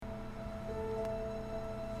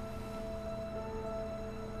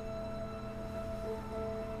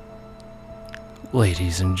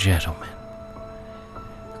ladies and gentlemen,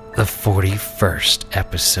 the 41st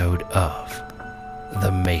episode of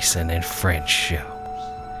the Mason and French Show,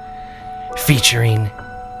 featuring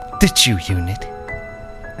the Jew Unit,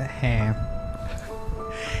 The Ham,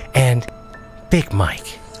 and Big Mike.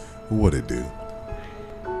 What it do?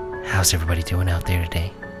 How's everybody doing out there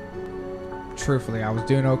today? Truthfully, I was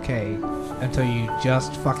doing okay until you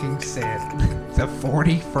just fucking said the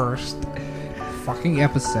 41st fucking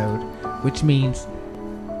episode, which means,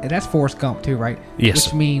 and that's Forrest Gump too, right? Yes.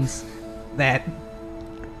 Which means that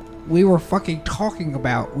we were fucking talking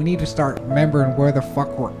about, we need to start remembering where the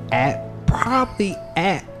fuck we're at, probably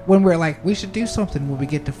at, when we're like, we should do something when we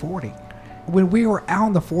get to 40. When we were out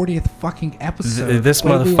on the 40th fucking episode, This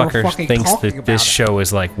motherfucker thinks that about this it. show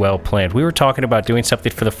is like well planned. We were talking about doing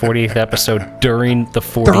something for the 40th episode during the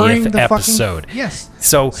 40th During the episode. fucking, yes.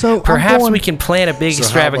 So I'm perhaps going- we can plan a big So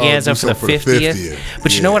how about extravaganza do for the something for the 50th. 50th?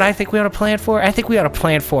 But you know Yeah. what I think we ought to plan for? I think we ought to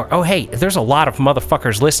plan for, oh, hey, there's a lot of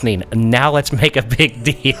motherfuckers listening. Now let's make a big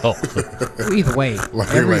deal. Either way,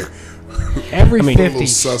 Like, every I mean- a little 50.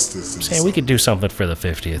 sustenance. Say we could do something for the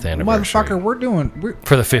 50th anniversary. Motherfucker, we're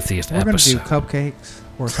For the 50th gonna do episode. cupcakes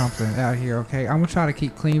or something out here, okay? I'm gonna try to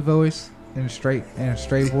keep clean voice and straight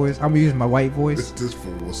voice. I'm gonna use my white voice This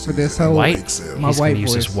for For this whole- White? My He's white going to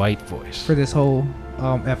use his voice. white voice. for this whole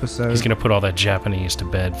episode. He's going to put all that Japanese to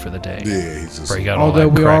bed for the day. Yeah, he's just. Break out all Although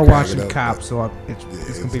that we are crack. watching it up, Cops, so it's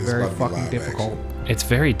gonna be it's very about to be fucking live difficult. It's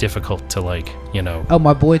very difficult to, like, you know... Oh,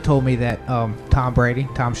 my boy told me that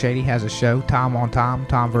Tom Shady has a show, Tom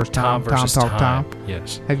versus Tom, versus Talk Tom.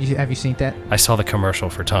 Yes. Have you seen that? I saw the commercial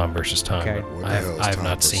for Tom versus Tom. Okay. But What the I hell is have Tom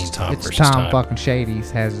not versus seen Tom? Tom It's versus Tom Tom. fucking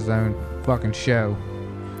Shady's has his own fucking show.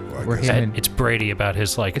 Where him and It's Brady about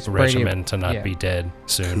his, like, It's Brady- regimen to not yeah. be dead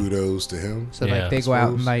soon. Kudos to him. so yeah, like they I go out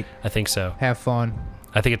and suppose. like I think so. have fun.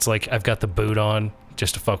 I think it's like I've got the boot on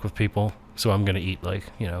just to fuck with people, so I'm going to eat, like,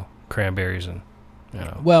 you know, cranberries and, you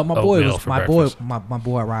know, Well, my boy oatmeal was for my breakfast.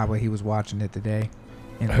 boy I ride with. He was watching it today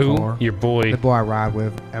in the Who? car. Your boy, The boy I ride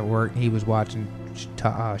with at work. He was watching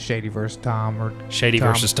Shady versus Tom or Shady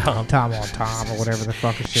versus Tom. Tom on Tom or whatever the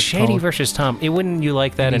fuck is shit Shady called. versus Tom. Wouldn't you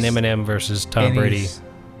like that in And he's- Eminem versus Tom And Brady he's-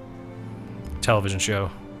 television show?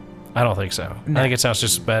 I don't think so. No. I think it sounds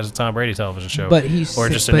just as bad as a Tom Brady television show. But he's or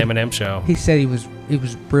just an but Eminem show. He said it was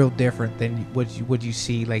real different than what you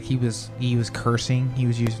see. Like he was cursing. He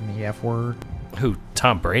was using the F word. Who?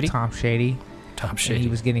 Tom Brady? Tom Shady. Tom And Shady. he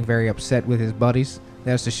was getting very upset with his buddies.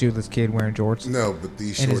 That's the shoeless kid wearing jorts. No, but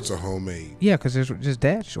these And shorts are homemade. Yeah, because there's just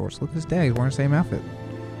dad's shorts. Look at his dad. He's wearing the same outfit.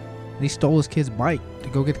 And he stole his kid's bike to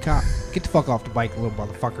go get the cop. Get the fuck off the bike, little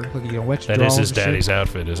motherfucker. Look, you don't wet your That is drawers his and shit. daddy's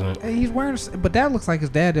outfit, isn't it? Hey, he's wearing, but that looks like his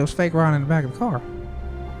dad that was fake around in the back of the car.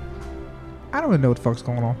 I don't even know what the fuck's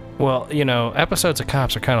going on. Well, you know, episodes of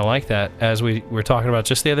Cops are kind of like that, as we were talking about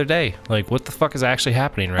just the other day. Like, what the fuck is actually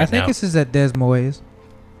happening right I think now? this is at Des Moines.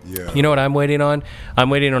 Yeah. You know what I'm waiting on? I'm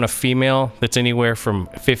waiting on a female that's anywhere from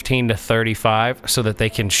 15 to 35 so that they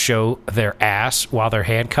can show their ass while they're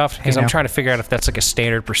handcuffed. Because Hey, I'm now. trying to figure out if that's like a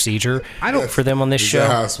standard procedure I don't. for them on this Is that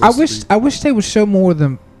how show. it's supposed to be? I wish they would show more of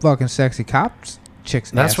them fucking sexy cops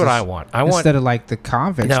chicks. That's what I asses want. I want, instead of like the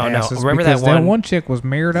convicts. No, no, asses, remember that because one- one chick was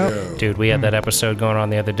mirrored up. Yeah. dude, we had that episode going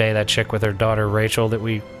on the other day, that chick with her daughter Rachel that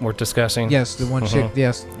we were discussing. Yes, the one chick.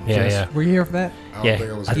 Yes. Yeah, yes. yeah. Were you here for that? I don't Yeah.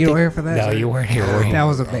 think I was. I You don't here for that? No, you weren't here, were you? That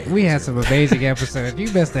was we had some amazing episodes.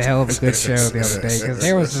 You missed a hell of a good show the other day because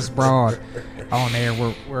there was this broad on there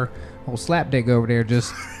where old Slapdick over there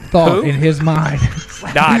just thought Who? in his mind.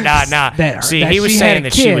 Nah. That- See, that he was she saying had a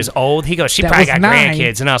that she kid was old. He goes, she that probably was got 9.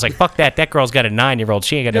 grandkids. And I was like, fuck that. That girl's got a 9-year-old.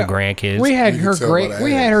 She ain't got no grandkids. We had You her could tell great. by the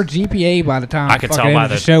We had ass. her GPA by the time I could fucking tell by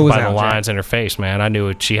end of the, show was by the out, lines in her face, man. I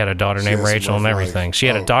knew she had a daughter She named had some Rachel and rough everything. life. She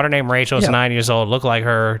had a Oh. daughter named Rachel. Is Yeah. 9 years old. Looked like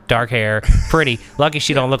her, dark hair, pretty. Lucky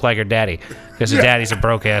she don't look like her daddy, because her daddy's a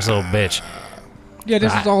broke ass little bitch. Yeah,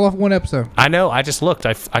 this is all off one episode. I know. I just looked.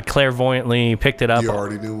 I clairvoyantly picked it up. You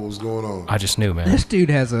already knew what was going on. I just knew, man. This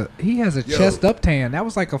dude has a chest up tan. That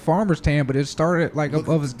was like a farmer's tan, but it started like Look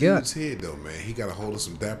above his at the gut. dude's head, though, man. He got a hold of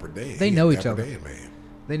some Dapper Dan. They He know a each Dapper other. Dan, man.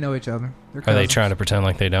 They know each other. They're Are they cousins. trying to pretend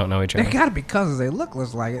like they don't know each They other? gotta be cousins. They look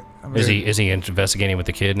just like it. I mean, Is he investigating with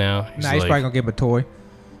the kid now? Nah, he's like, probably gonna give him a toy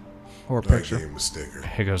or a I picture. gave him a sticker.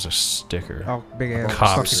 here goes a sticker. Oh, big ass Cop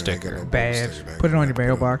fucking sticker. badge. Put it on your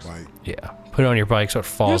mailbox. Yeah. Put it on your bike so it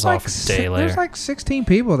falls off a day later. There's like 16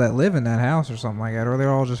 people that live in that house or something like that, or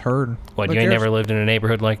they're all just herding. What, Look, you ain't there's- never lived in a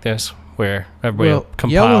neighborhood like this where everybody Well, will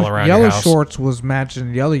compile around your yellow house? shorts was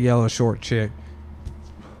matching yellow short chick.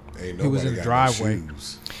 Ain't He was nobody in the got driveway. No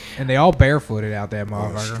shoes. And they all barefooted out there,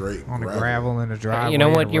 motherfucker. straight On the gravel. gravel in the driveway. You know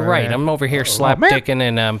what? You're right. I'm over here slap-dicking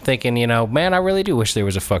and I'm thinking, man, I really do wish there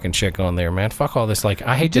was a fucking chick on there, man. Fuck all this. Like,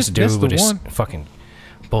 I hate this just dude missed with the his one. fucking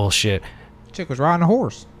bullshit. Chick was riding a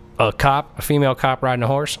horse. A female cop riding a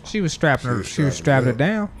horse. She was strapping her. She was strapping it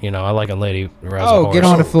down. I like a lady who rides a Oh, horse. get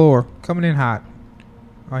on the floor. Coming in hot.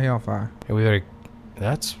 Oh, he on fire. Yeah, we better.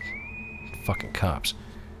 That's fucking cops.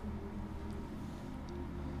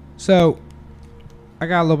 So, I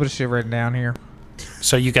got a little bit of shit written down here.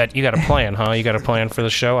 So you got a plan, huh? You got a plan for the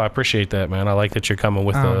show. I appreciate that, man. I like that you're coming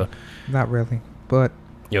with Not really, but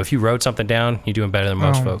if you wrote something down, you're doing better than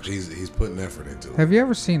most folks. He's putting effort into it. have you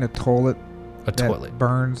ever seen a toilet A that toilet.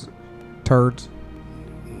 burns turds?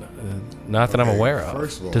 Not that I'm Okay, aware of.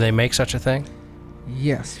 first of all- Do they make such a thing?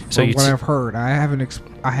 Yes. So From you what t- I've heard, I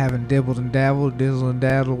haven't dibbled and dabbled, dizzled and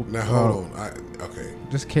daddled. Now hold on. Okay.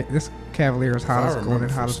 This Cavalier is If hot I as going remember in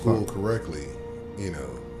from hot as school fuck. correctly,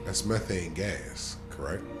 that's methane gas,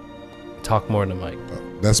 correct? Talk more than the mic.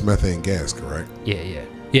 That's methane gas, correct?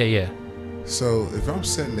 Yeah. So if I'm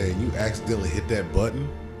sitting there and you accidentally hit that button,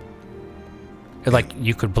 Like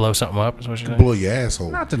you could blow something up. Is what you're saying? blow your asshole.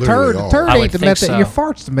 Not the literally turd. The off. turd I would ain't the think methane. so. Your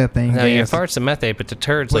fart's the methane. No, your gas. fart's the methane, but the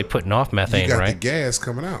turd's like putting off You methane, got the right? gas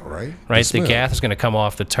coming out, right? Right. The smell. gas is going to come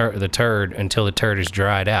off the turd until the turd is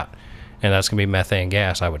dried out, and that's going to be methane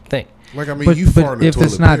gas, I would think. Like I mean, But, you fart in the if toilet.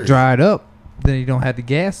 it's not period. dried up, then you don't have the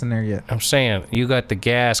gas in there yet. I'm saying you got the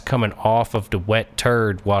gas coming off of the wet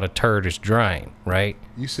turd while the turd is drying, right?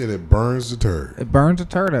 You said it burns the turd. It burns a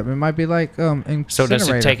turd up. It might be like incinerator. So does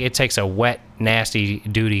it take? It takes a wet, nasty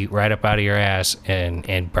duty right up out of your ass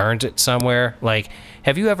and burns it somewhere. Like,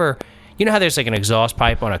 have you ever? You know how there's like an exhaust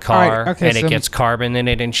pipe on a car okay, and it so- gets carbon in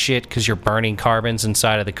it and shit because you're burning carbons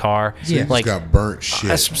inside of the car. Yeah. You like just got burnt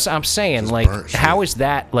shit. I'm saying, Just like, burnt shit. how is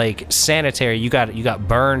that like sanitary? You got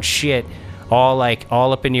burned shit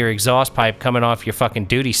all up in your exhaust pipe coming off your fucking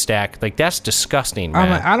duty stack. Like that's disgusting,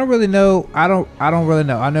 man. I don't really know. I don't really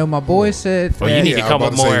know. I know my boy said. Well, you that- need to I was come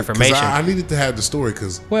about with more say, 'cause information. I needed to have the story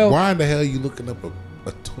because Well- why in the hell are you looking up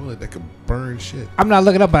a toilet that can burn shit? I'm not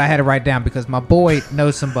looking up, but I had to write down because my boy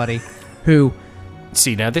knows somebody who.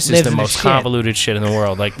 See, now this is Lives the in the most shit. convoluted shit in the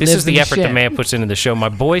world. Like, this Lives is in the the effort the shit. man puts into the show. My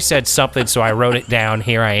boy said something, so I wrote it down.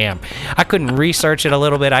 Here I am. I couldn't research it a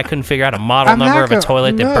little bit. I couldn't figure out a model I'm number not of a gonna-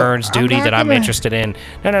 toilet that no, burns I'm duty not that I'm gonna- interested in.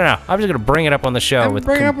 No. I'm just going to bring it up on the show I'm with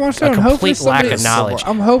bringing up on the show, a and hopefully complete lack somebody- of knowledge.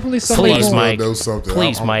 I'm hopefully somebody. Please, gonna, Mike. Know something.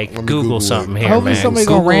 Please, Mike, let me Google it. something here, Hopefully man. somebody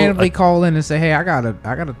Google gonna randomly a- call in and say, "Hey, I got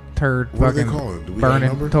a turd What do they fucking call it? Do we got a burning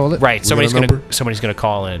number? toilet." Right, We somebody's got a gonna number?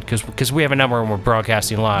 call in because we have a number and we're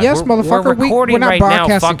broadcasting live. Yes, we're, motherfucker. We're recording we're not right now,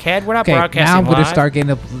 broadcasting. fuckhead. We're not Okay, broadcasting now I'm gonna live. start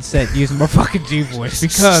getting upset using my fucking G voice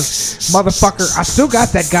because motherfucker, I still got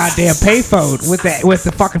that goddamn payphone with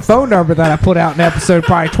the fucking phone number that I put out in episode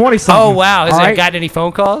probably 20 something. Oh wow, has all that right? gotten any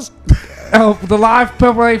phone calls? Oh, the live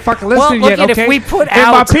people ain't fucking listening look yet. at if Okay, we put and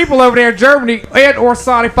out- my people over there in Germany and or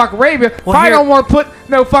Saudi fucking Arabia probably here- don't want to put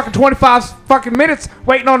no fucking 25 fucking minutes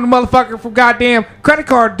waiting on the motherfucker from goddamn credit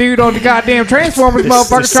card dude on the goddamn Transformers This is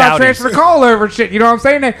the motherfucker trying Saudis. to transfer the call over and shit. You know what I'm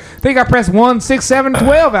saying? They got press 1, 6, 7,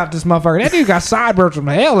 12 out this motherfucker. That dude got sideburns from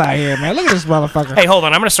the hell out here, man. Look at this motherfucker. Hey, hold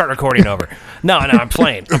on. I'm going to start recording over. No, I'm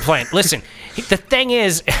playing. Listen, the thing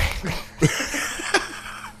is,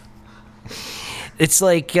 it's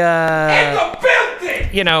like, we're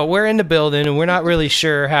in the building and we're not really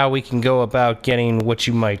sure how we can go about getting what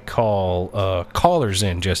you might call callers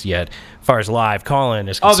in just yet, as far as live call-in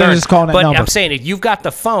is concerned. Oh, they're just calling that but number. I'm saying if you've got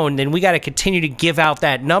the phone, then we got to continue to give out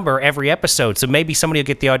that number every episode. So maybe somebody will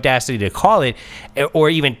get the audacity to call it or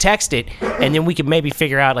even text it, and then we can maybe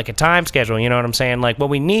figure out like a time schedule. You know what I'm saying? Like what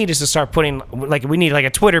we need is to start putting like we need like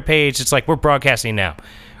a Twitter page. It's like we're broadcasting now,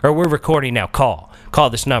 or we're recording now. Call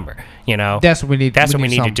this number. You know, That's what we need. That's what we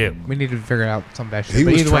need to something. do. We need to figure out some of that shit. He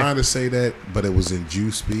But was either way. trying to say that, but it was in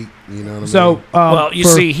Jew speak. You know what I mean? So, Well, you for-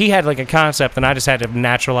 see, he had like a concept, and I just had to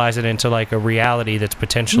naturalize it into like a reality that's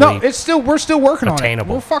potentially. No, we're still working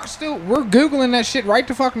attainable. on it. We're googling that shit right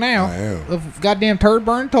the fuck now. I am. Of goddamn turd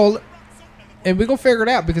burn toilet, and we gonna figure it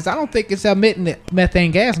out because I don't think it's emitting the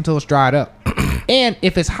methane gas until it's dried up. And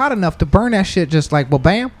if it's hot enough to burn that shit, just like well,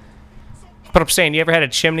 bam. But I'm saying, you ever had a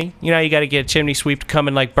chimney? You know, you got to get a chimney sweep to come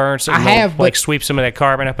and like burn some. I have, like but- sweep some of that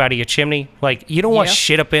carbon up out of your chimney. Like you don't want Yeah.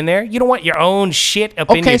 shit up in there. You don't want your own shit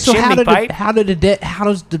up in Okay, your so chimney pipe. how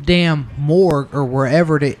does the damn morgue or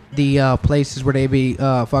wherever the places where they be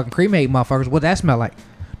fucking cremate motherfuckers? What that smell like?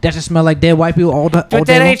 That just smell like dead white people all day. But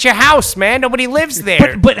that ain't your house, man. Nobody lives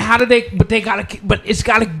there. But how do they? But they gotta. But it's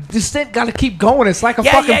gotta. The scent gotta keep going. It's like a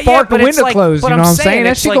Yeah, fucking yeah, fart. but The it's window like- closed. but You know I'm what I'm saying, saying?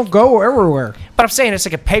 That it's shit like- gonna go everywhere. But I'm saying it's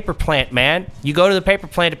like a paper plant, man. You go to the paper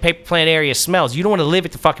plant area smells. You don't want to live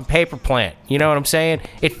at the fucking paper plant. You know what I'm saying?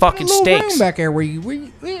 It fucking A little stinks. room back there where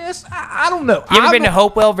you yes, I don't know. You ever I've been to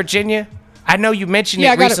Hopewell, Virginia? I know you mentioned Yeah,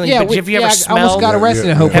 it I got recently, yeah, but have you ever I smelled? almost got arrested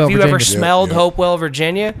in Hopewell, Have you ever Virginia. smelled Yeah. Hopewell,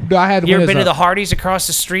 Virginia? No, I had the You ever windows been to the up. Hardee's across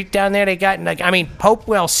the street down there? They got like, I mean,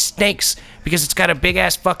 Hopewell stinks because it's got a big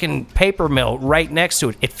ass fucking paper mill right next to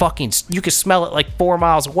it. It fucking you can smell it like 4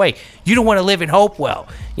 miles away. You don't want to live in Hopewell.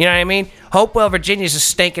 You know what I mean? Hopewell, Virginia is a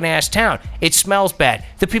stinking ass town. It smells bad.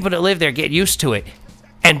 The people that live there get used to it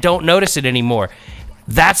and don't notice it anymore.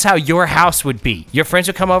 That's how your house would be. Your friends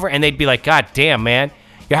would come over and they'd be like, God damn, man.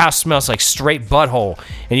 Your house smells like straight butthole.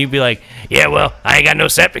 And you'd be like, yeah, well, I ain't got no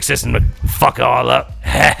septic system to fuck it all up.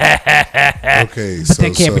 Okay, But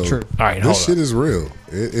that can't be true. All right, hold This shit up. is real.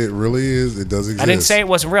 It really is. It does exist. I didn't say it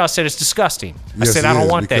wasn't real. I said it's disgusting. I Yes, said it I don't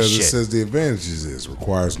is, want that because shit. it says the advantages is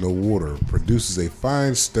requires no water, produces a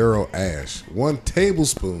fine sterile ash, 1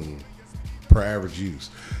 tablespoon per average use.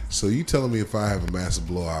 So you telling me if I have a massive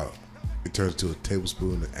blowout, it turns to a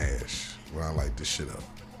tablespoon of ash when I light this shit up?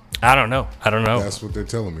 I don't know. That's what they're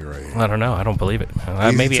telling me right here. I don't know. I don't believe it.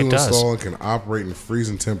 Easy Maybe to it does. install and can operate in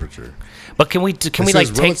freezing temperature. But can we It like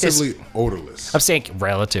says take this? relatively odorless. I'm saying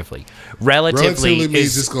relatively. Relatively Relatively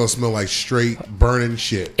means is it's gonna smell like straight burning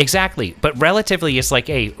shit. exactly. But relatively is like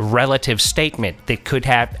a relative statement that could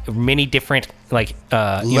have many different like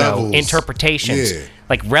Levels. interpretations. Yeah.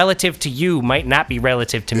 Like relative to you might not be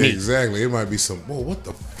relative to me. Exactly. It might be some. Whoa, what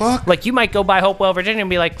the fuck? Like you might go by Hopewell, Virginia, and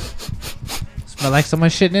be like, Smell like someone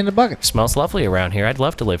shitting in the bucket. "Smells lovely around here. I'd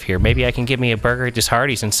love to live here. Maybe I can give me a burger at this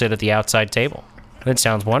Hardee's and sit at the outside table. That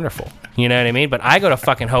sounds wonderful. You know what I mean?" But I go to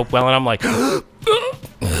fucking Hopewell and I'm like, "I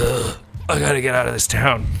gotta get out of this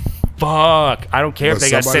town. Fuck. I don't care But if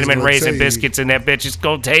they got somebody's cinnamon gonna raisin tell you- biscuits in that bitch. It's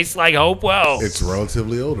gonna taste like Hopewell." It's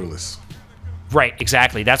relatively odorless. Right,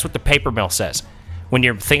 exactly. That's what the paper mill says. When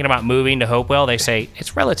you're thinking about moving to Hopewell, they say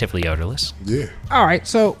it's relatively odorless. Yeah, All right,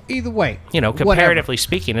 so either way, You know, whatever. comparatively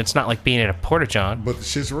speaking, it's not like being in a porta-john. but the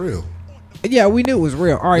shit's real. Yeah, we knew it was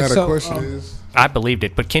real. All right, Now the so question is, I believed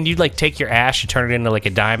it, but can you like take your ash and turn it into like a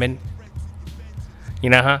diamond? You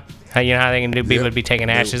know, huh? How they can do? People Yep. would be taking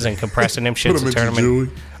ashes and compressing them Put shits them and turn into them in. jewelry.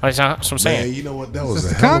 That's what I'm saying. Man, you know what? That was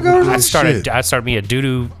this a the hell of Congo? a good I'd shit. start me a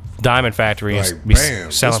doo-doo diamond factory and Like, be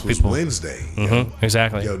bam, selling this was people. Wednesday.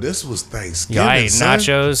 Exactly. Yo, this was Thanksgiving, Yo, I ate son.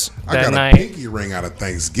 nachos I that got night. a pinky ring out of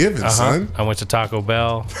Thanksgiving, son. I went to Taco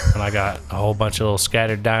Bell and I got a whole bunch of little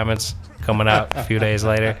scattered diamonds coming out a few days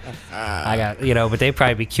later. I got, but they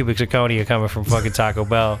probably be cubic zirconia coming from fucking Taco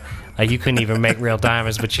Bell. Like you couldn't even make real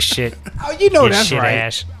diamonds, but your shit. oh, you know Your that's shit right.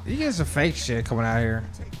 ash. You get some fake shit coming out here.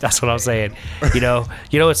 That's what I'm saying. You know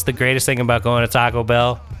what's the greatest thing about going to Taco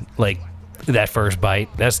Bell? Like that first bite.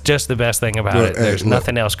 That's just the best thing about Look, it. hey, There's look.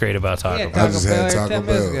 nothing else great about Taco Yeah, Bell. I just Taco had Bell Taco 10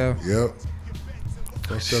 minutes Bell. ago. Yep.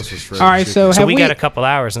 That stuff was fresh All right, as so shit. So have we we got a couple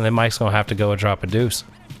hours, and then Mike's gonna have to go and drop a deuce.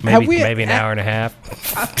 Have Maybe we- maybe an hour and a half.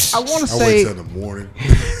 I want to I wait say till the morning.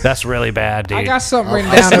 That's really bad, dude. I got something written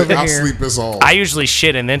I'll down sleep, over I'll here. sleep this all. I usually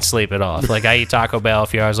shit and then sleep it off. Like I eat Taco Bell, a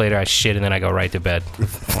few hours later I shit and then I go right to bed.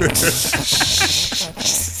 I just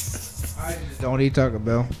don't eat Taco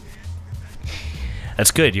Bell.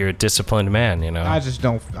 That's good. You're a disciplined man, you know. I just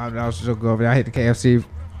don't. I was just go over there. I hit the KFC.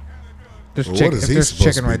 There's Well, chicken. what is If he there's supposed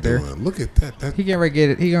chicken to be right there. doing? Look at that. He getting ready to get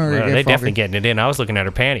it. He gonna Well, get they it. definitely getting it in. I was looking at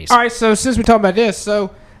her panties. All right, so since we talking about this, so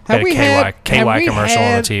have Got a we KY had KY commercial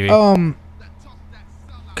on the TV.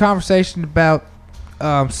 Conversation about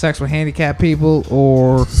sex with handicapped people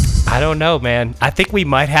or I don't know, man. I think we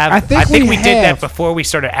might have. I think we we did that have. before we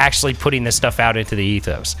started actually putting this stuff out into the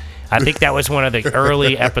ethos. I think that was one of the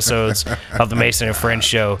early episodes of the Mason and Friends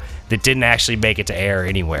show that didn't actually make it to air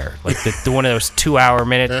anywhere. Like the one of those 2 hour and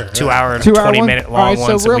 20-minute All right, long ones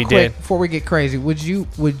so that real we quick did. before we get crazy, would you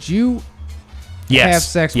Yes. have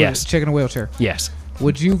sex with yes. a chick in a wheelchair? Yes.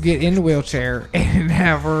 Would you get in the wheelchair and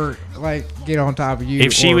have her like get on top of you?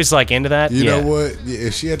 If she or- was like into that, You yeah. know what? Yeah,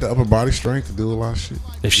 if she had the upper body strength to do a lot of shit.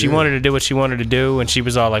 If she yeah. wanted to do what she wanted to do, and she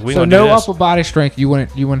was all like, "We so gonna no do this," upper body strength, you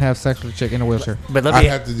wouldn't have sex with a chick in a wheelchair. but let I'd me.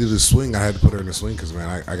 have to do the swing. I had to put her in the swing because,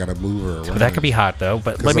 man, I got to move her around. That could be hot though.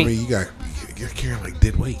 But 'Cause, let me. I mean, you got carrying like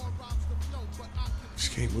dead weight. She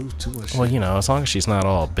can't move too much. Well, as long as she's not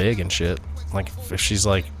all big and shit. Like if she's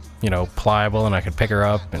like, pliable and I could pick her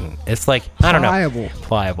up and it's like I don't know. Pliable.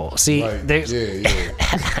 Pliable. See, Like, there's yeah.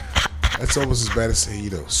 That's almost as bad as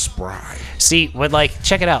saying, spry. See, with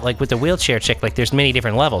check it out. Like with the wheelchair chick, there's many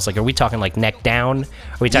different levels. Like, are we talking neck down?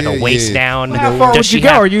 Are we talking waist down? How far would you go?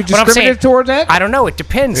 Are you discriminated towards that? I don't know. It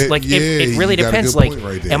depends. It really depends.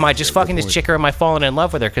 Am I just fucking this point. chick or am I falling in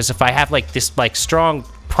love with her? Because if I have this strong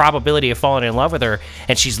probability of falling in love with her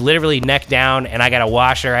and she's literally neck down and I gotta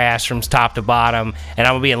wash her ass from top to bottom and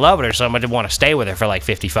I'm gonna be in love with her, so I'm gonna want to stay with her for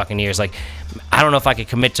 50 fucking years. I don't know if I could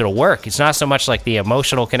commit to the work. It's not so much the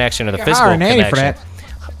emotional connection or the physical hire a nanny connection. For that.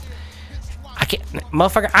 I can't,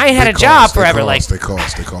 motherfucker. I ain't had a job forever. They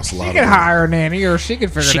cost a lot. She can hire a nanny, or she can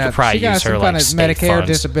figure she it out. Could probably she got use some her kind of state Medicare, funds.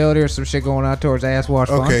 disability, or some shit going on towards ass wash.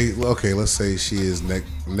 Okay, let's say she is neck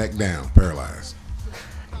down, paralyzed.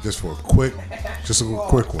 Just for a quick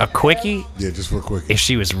one. A quickie? Yeah, just for a quickie. If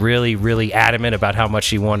she was really, really adamant about how much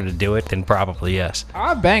she wanted to do it, then probably yes.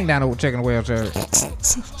 I bang down a chick in a wheelchair.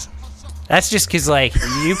 That's just because,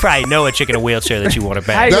 you probably know a chick in a wheelchair that you want to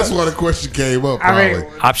bang. That's why the question came up, probably.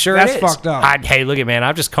 I'm sure that's it is. Fucked up. Hey, look at man.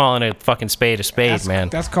 I'm just calling a fucking spade a spade, man.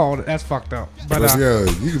 That's fucked up. But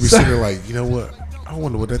you could be sitting there you know what? I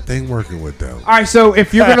wonder what that thing working with, though. All right, so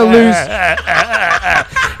if you're gonna lose,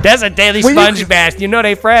 that's a daily sponge bath. You know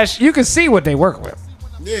they fresh. You can see what they work with.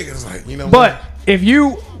 Yeah, it's But what? if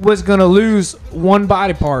you was gonna lose one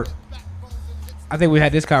body part, I think we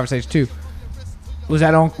had this conversation too. Was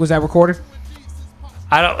that recorded?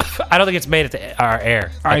 I don't think it's made it to our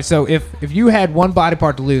air. All right, so if you had one body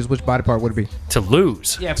part to lose, which body part would it be? To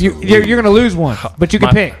lose. Yeah, if you're gonna lose one, but you can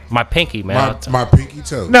pick. My pinky, man. My pinky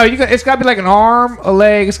toe. No, it's got to be like an arm, a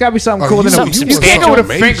leg. It's got to be something cool. you can't go with a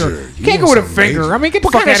major. finger. You can't go with a finger. I mean, get the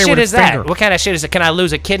What fuck kind out of of here shit with is a that? finger. What kind of shit is it? Can I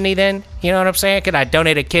lose a kidney then? You know what I'm saying? Can I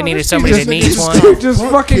donate a kidney to this somebody dude that needs just- one? This dude just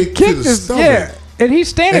Front fucking kick to kicked the his stomach. yeah, and he's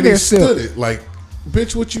standing And there he still. stood it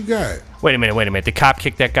bitch, what you got? Wait a minute. The cop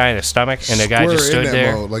kicked that guy in the stomach, and the guy just Square in stood that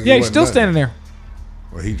there. mode, Yeah, he's still standing there.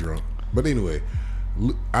 Well, he drunk. But anyway,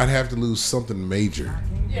 I'd have to lose something major.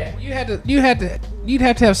 Yeah, you'd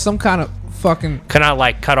have to have some kind of fucking. Can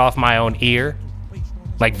I cut off my own ear,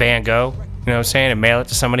 like Van Gogh? You know what I'm saying, and mail it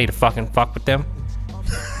to somebody to fucking fuck with them?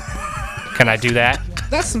 Can I do that?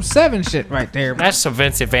 That's some Seven shit right there. That's some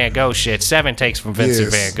Vincent Van Gogh shit. 7 takes from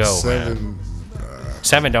Vincent Van Gogh, man.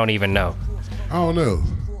 7 don't even know. I don't know.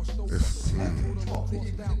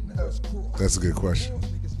 That's a good question.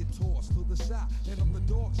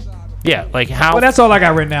 Yeah, how? Well, that's all I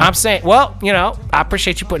got written down. I'm saying, I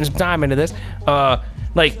appreciate you putting some time into this. But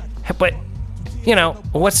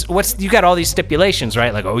what's you got all these stipulations,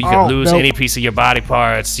 right? You can lose any piece of your body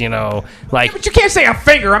parts, But you can't say a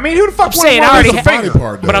finger. I mean, who the fuck saying would I want already to lose a ha- finger? Body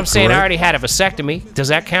part, But I'm saying I correct? already had a vasectomy. Does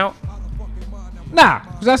that count? Nah,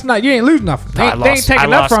 'cause that's not. You ain't losing nothing. They ain't taking I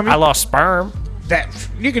enough from you. I lost sperm. That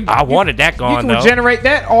you can. I wanted that You gone can though. regenerate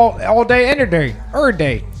that all day, every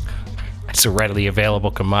day. It's a readily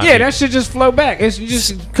available commodity. Yeah, that shit just flow back. It's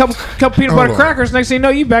just a couple peanut butter Hold on. crackers. Next thing you know,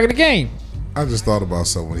 you back in the game. I just thought about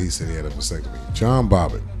something when he said he had a vasectomy. John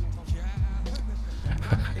Bobbitt.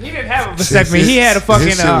 He didn't have a vasectomy. He had a fucking.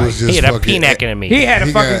 His shit was just he had a fucking- penectomy. He had a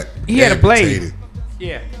fucking. He had a blade. amputated.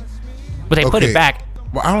 Yeah. But they put Okay. it back.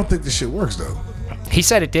 Well, I don't think this shit works though. He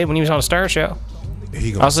said it did when he was on the Stern show. He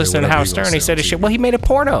I gonna was say listening to whatever Howard he gonna Stern. He say said on his shit. TV. Well, he made a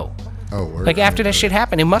porno. Oh, word. After that shit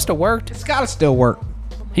happened, it must have worked. It's gotta still work.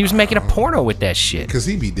 He was making a porno with that shit. Because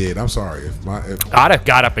he be dead. I'm sorry. If I'd have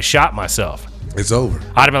got up and shot myself. it's over.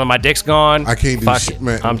 I'd have been like, my dick's gone. I can't do Fuck shit, it.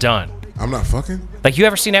 man. I'm done. I'm not fucking. You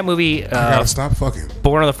ever seen that movie, I gotta stop fucking.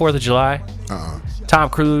 Born on the 4th of July? Uh-uh. Tom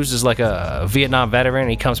Cruise is like a Vietnam veteran, and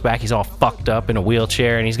he comes back, he's all fucked up in a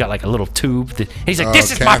wheelchair, and he's got a little tube. He's like,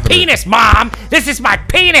 this is my catheter. penis, Mom! This is my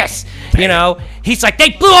penis! He's like,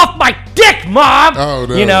 they blew off my dick, Mom! Oh,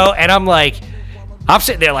 no. And I'm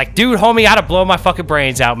sitting there dude, homie, I'd have blown my fucking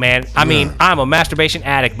brains out, man. I mean, I'm a masturbation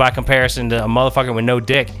addict by comparison to a motherfucker with no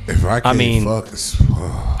dick. If I can't fuck, it's,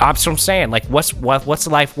 I'm saying, what's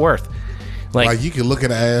life worth? you can look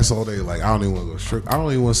at an ass all day. I don't even want to go strip. I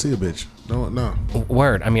don't even want to see a bitch. No.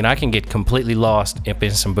 Word. I mean, I can get completely lost up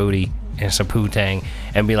in some booty and some poo-tang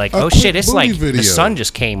and be like, A oh quick shit, it's booty like video. the sun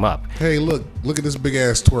just came up. Hey, look at this big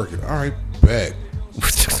ass twerking. All right, bet.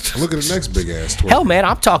 Look at the next big ass twerking. Hell, man,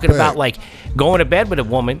 I'm talking Bet. about going to bed with a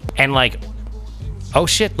woman and oh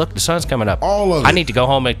shit, look, the sun's coming up. All of I it. need to go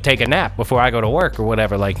home and take a nap before I go to work or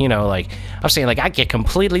whatever. I'm saying, I get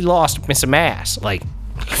completely lost in some ass.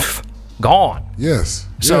 Gone. Yes.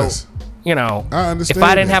 So, yes. I understand if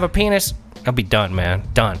I didn't that. have a penis, I'd be done, man.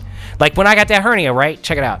 Done. When I got that hernia, right?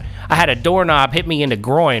 Check it out. I had a doorknob hit me in the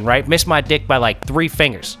groin, right? Missed my dick by 3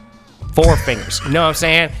 fingers. 4 fingers. You know what I'm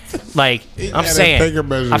saying? I'm had saying. a finger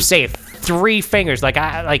measure. I'm saying 3 fingers. Like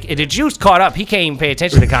the juice caught up. He can't even pay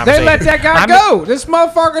attention to the conversation. They let that guy go. This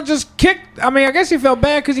motherfucker just kicked. I mean, I guess he felt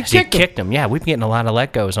bad because he kicked him. Yeah, we've been getting a lot of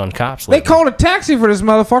let goes on cops lately. They called a taxi for this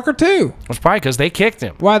motherfucker too. It's probably because they kicked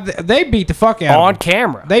him. Why they beat the fuck out of him on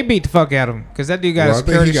camera. They beat the fuck out of him because that dude got a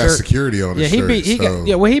security I think he got shirt. security on his shirt.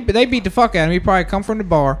 They beat the fuck out of him. He probably come from the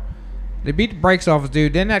bar. They beat the brakes off his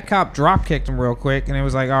dude. Then that cop drop kicked him real quick, and it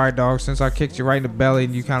was like, all right, dog, since I kicked you right in the belly,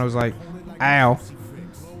 and you kind of was like, ow,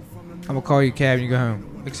 I'm gonna call you a cab and you go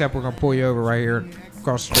home. Except we're gonna pull you over right here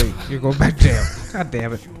across the street. You're going back to jail. God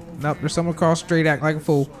damn it. Nope, there's someone across the street acting like a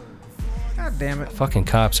fool. God damn it. Fucking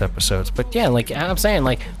cops episodes. But yeah, like I'm saying,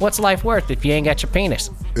 like, what's life worth if you ain't got your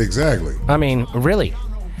penis? Exactly. I mean, really.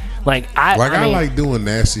 I like doing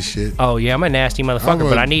nasty shit. Oh yeah, I'm a nasty motherfucker,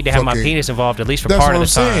 but I need to have my penis involved at least for part of the time.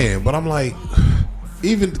 That's what I'm saying. But I'm like,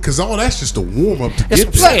 even because all that's just a warm up to that's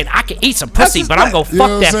get there. Saying I can eat some pussy, but I'm gonna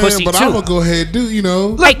fuck that pussy but too. I'm gonna go ahead and do,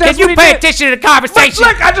 Look, hey, can you pay attention to the conversation?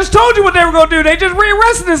 Look, I just told you what they were gonna do. They just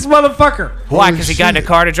rearrested this motherfucker. Why? Because he got in a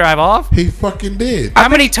car to drive off? He fucking did. How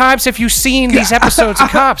many times have you seen these episodes of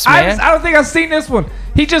Cops, man? I don't think I've seen this one.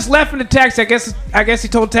 He just left in the taxi. I guess he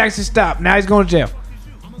told the taxi to stop. Now he's going to jail.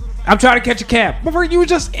 I'm trying to catch a cab. Motherfucker, you were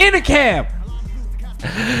just in a cab.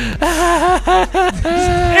 And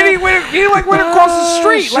he went across the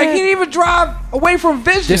street. Shit. Like he didn't even drive away from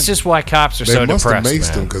vision. This is why cops are so depressed. They must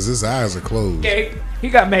have maced him because his eyes are closed. Yeah, he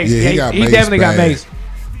got maced. Yeah, he definitely got maced.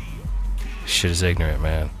 Shit is ignorant,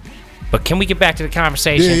 man. But can we get back to the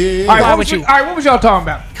conversation? Yeah. All right, what was y'all talking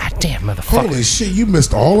about? God damn, motherfucker. Holy shit, you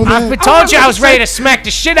missed all of that? I told you I was ready to smack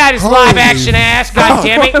the shit out of his live action ass. God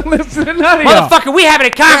damn it. Listen to none of y'all. Motherfucker, we having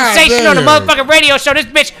a conversation on the motherfucking radio show. This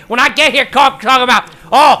bitch, when I get here, talking about,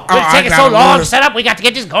 it's taking so long to set up. We got to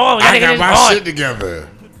get this going. We got to get this going. I got my shit together.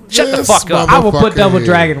 Shut the fuck up. I will put Double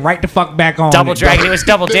Dragon right the fuck back on. Double Dragon. It was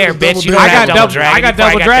Double Dare, bitch. You I got Double Dragon. I got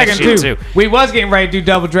Double Dragon too. We was getting ready to do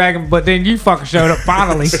Double Dragon, but then you fucking showed up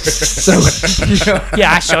finally. So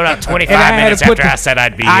yeah, I showed up 25 minutes after I said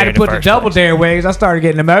I'd be here. I had to put the Double Dare ways. I started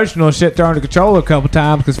getting emotional and shit, throwing the controller a couple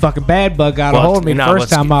times because fucking Bad Bug got a hold of me the first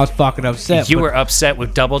time I was fucking upset. You were upset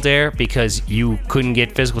with Double Dare because you couldn't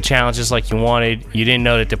get physical challenges like you wanted. You didn't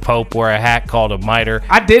know that the Pope wore a hat called a mitre.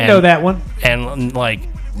 I did know that one. And like.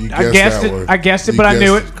 I guessed it, but I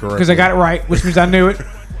knew it because I got it right, which means I knew it.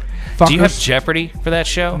 Fuckers. Do you have Jeopardy for that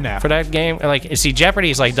show? No. For that game? Like, see,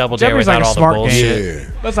 Jeopardy is like Double Dare Jeopardy's without like all the bullshit. Yeah.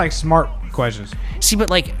 That's like smart questions. See, but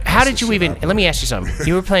like, how did you even? Let me ask you something.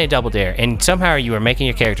 You were playing Double Dare, and somehow you were making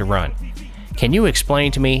your character run. Can you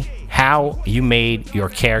explain to me how you made your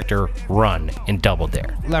character run in Double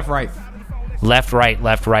Dare? Left, right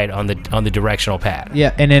on the directional pad.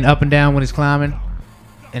 Yeah, and then up and down when he's climbing,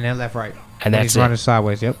 and then left, right. And that's he's running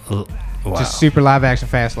sideways. Yep. Wow. Just super live action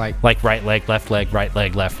fast, like right leg, left leg, right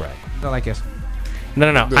leg, left right. Not like this. No.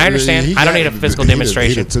 I understand. I don't need a physical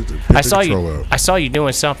demonstration. I saw you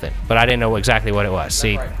doing something, but I didn't know exactly what it was.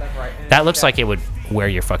 See, left, right. That looks like it would wear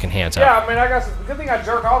your fucking hands out. Yeah, I mean, I got some. Good thing I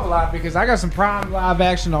jerk off a lot because I got some prime live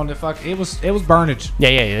action on the fuck. It was burnage.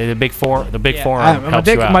 Yeah. The big forearm helps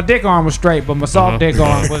you out. My dick arm was straight, but my soft dick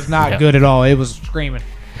arm was not good at all. It was screaming.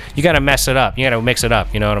 You got to mess it up. You got to mix it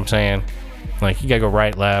up. You know what I'm saying? Like, you got to go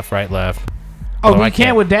right, left. Oh, we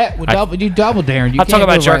can't with that. You double daring. I'm talking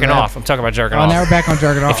about jerking off. I'm talking about jerking off. Now we're back on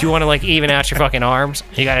jerking off. If you want to, like, even out your fucking arms,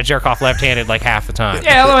 you got to jerk off left-handed, like, half the time.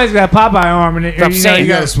 Yeah, otherwise you got a Popeye arm. And I'm saying. You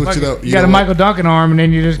got to switch it up. You got a Michael Duncan arm, and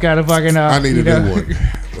then you just got to fucking... I need a new one.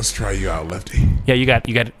 Let's try you out, lefty. Yeah, you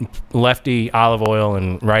got lefty olive oil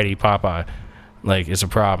and righty Popeye. Like, it's a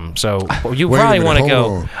problem. So, you probably want to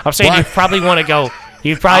go... I'm saying you probably want to go...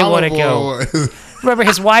 You probably want to go... Remember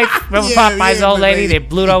his wife? Remember Popeye's old lady that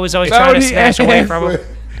Bluto was always trying to snatch away from him?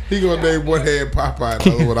 He gonna name one head Popeye and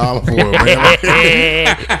the other one olive oil,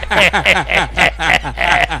 man.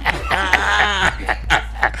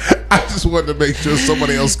 I just wanted to make sure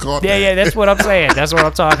somebody else caught that. Yeah, that's what I'm saying. That's what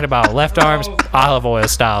I'm talking about. Left arms, olive oil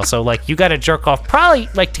style. So, like, you got to jerk off. Probably,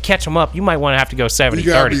 like, to catch them up, you might want to have to go 70-30. You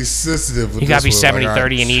got to be sensitive with You got to be 70-30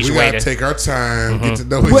 like, in each way. We got to take our time, get to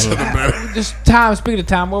know each other better. Just time, speaking of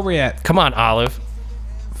time, where we at? Come on, Olive.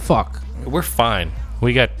 Fuck. We're fine.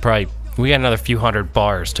 We got another few hundred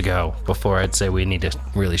bars to go before I'd say we need to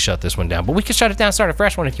really shut this one down. But we can shut it down, start a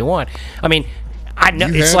fresh one if you want. I mean, I know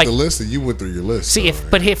you it's had like the list and you went through your list. See,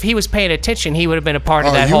 if he was paying attention, he would have been a part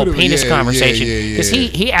of that whole penis conversation. Because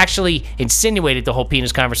he actually insinuated the whole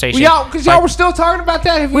penis conversation. Well, because y'all were still talking about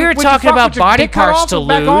that. We were talking about body parts to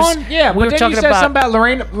lose. Yeah, we were talking about something about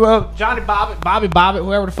Lorena, Johnny Bobby,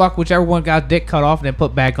 whoever the fuck, whichever one got dick cut off and then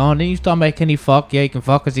put back on. Then you start making, can he fuck? Yeah, he can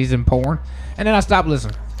fuck because he's in porn. And then I stopped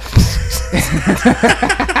listening.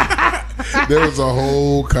 There was a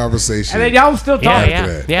whole conversation. And then y'all was still talking.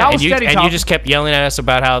 Yeah. Y'all was steady And you talking. just kept yelling at us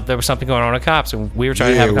about how there was something going on with cops, and we were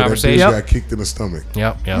trying to have a when conversation. That dude got kicked in the stomach.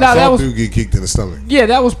 Yep. No, that Some was dude get kicked in the stomach. yeah.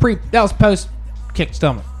 That was post kick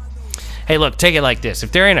stomach. Hey, look, take it like this.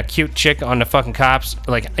 If there ain't a cute chick on the fucking cops,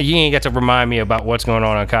 like, you ain't got to remind me about what's going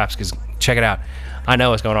on cops, because check it out. I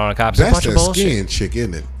know what's going on cops. It's a That's bunch that of bullshit. skin chick,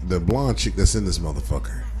 isn't it? The blonde chick that's in this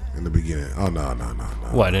motherfucker in the beginning. Oh, no.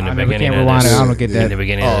 What, in the I never beginning can't of rewind this? it. I don't get that. In the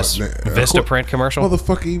beginning of this Vistaprint commercial?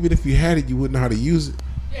 Motherfucker, even if you had it, you wouldn't know how to use it.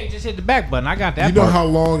 Yeah, you just hit the back button. I got that. You know part. how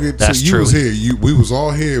long it took? That's You true. was here. We was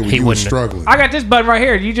all here when He you was wouldn't- struggling. I got this button right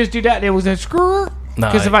here. You just do that. It was a screw.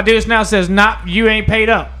 Nah, Because if I do this now, it says not you ain't paid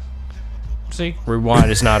up. See,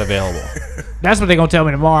 Rewind is not available. that's what they gonna tell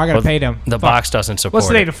me tomorrow. I gotta pay them. The Fuck. box doesn't support What's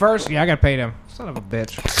today? it. The first? Yeah, I gotta pay them. Son of a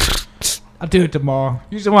bitch. I'll do it tomorrow.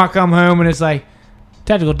 Usually when I come home and it's like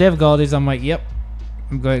technical difficulties, I'm like, yep.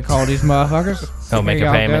 I'm going to call these motherfuckers. Don't make Here a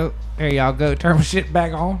y'all payment. Go. Here y'all go. Turn my shit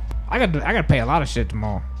back on. I gotta pay a lot of shit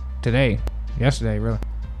tomorrow. Today. Yesterday, really.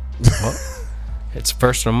 It's the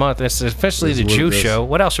first of the month. It's officially the That's what Jew it is. show.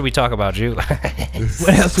 What else should we talk about, Jew? What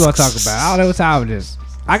else do I talk about? I don't know what time it is.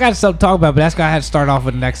 I got something to talk about, but that's gonna have to start off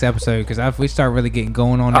with the next episode because if we start really getting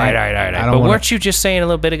going on that, All right. I But don't wanna, weren't you just saying a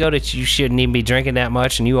little bit ago that you shouldn't even be drinking that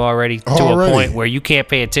much, and you already to a point where you can't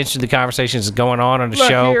pay attention to the conversations that's going on the Look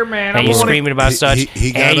show, here, man, and I'm you're gonna- screaming about such,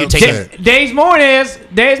 he got and you upset. taking Days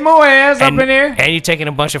Moines up in here. and you taking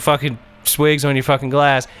a bunch of fucking swigs on your fucking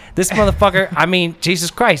glass. This motherfucker, I mean,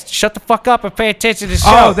 Jesus Christ, shut the fuck up and pay attention to the show.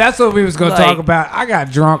 Oh, that's what we was gonna Like- talk about. I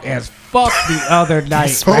got drunk as fuck the other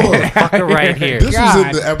night. Hold on. Fucker right here. This was in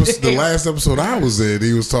God the episode, the last episode I was in.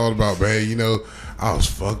 He was talking about, man, you know, I was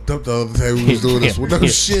fucked up the other day. We was doing this. Well, no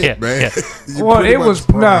shit, man. You Well, pretty it much was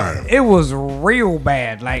prime. it was real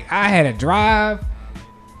bad. Like I had to drive,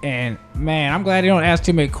 and man, I'm glad they don't ask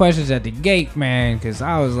too many questions at the gate, man, because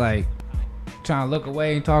I was like trying to look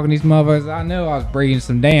away and talking to these motherfuckers. I know I was breathing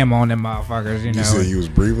some damn on them motherfuckers. You You know, said you was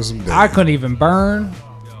breathing some damn. I couldn't even burn.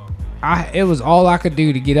 It was all I could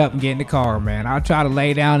do to get up and get in the car, man. I tried to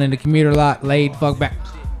lay down in the commuter lot, laid fuck back.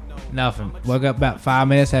 Nothing. Woke up about 5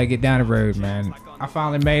 minutes, had to get down the road, man. I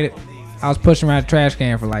finally made it. I was pushing around the trash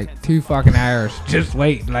can for like 2 fucking hours, just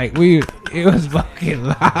waiting. Like it was fucking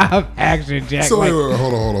live action, Jack. So like, wait,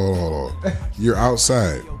 hold on. You're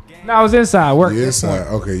outside. no, I was inside working. You're inside.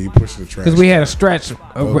 Okay, you pushing the trash. Because we had a stretch of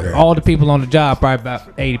Okay. all the people on the job, probably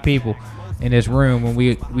about 80 people in this room, and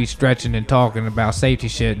we stretching and talking about safety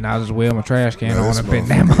shit, and I was just wheeling my trash can Man, on this up in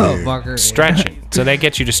that motherfucker here. motherfucker. Stretching. So they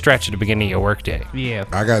get you to stretch at the beginning of your workday. Yeah.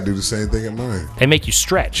 I gotta do the same thing at mine. They make you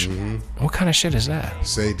stretch. Mm-hmm. What kind of shit is that?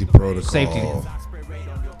 Safety protocol. Safety.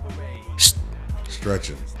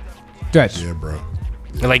 Stretching. Stretch. Yeah, bro.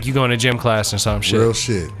 Like you go in a gym class or some shit. Real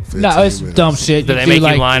shit. No, 15 it's minutes. dumb shit. Do they do make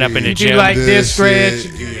like, you line up in the you do gym? like this shit,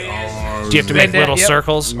 stretch. yeah, Do you have to make that, little yep.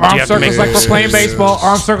 circles? Do you Arm have to circles make like we're playing baseball.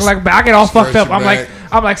 Arm circles like I get all fucked Stretch up. I'm your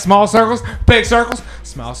like back. small circles, big circles,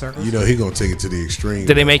 small circles. You know he gonna take it to the extreme.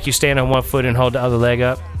 Do they make you stand on one foot and hold the other leg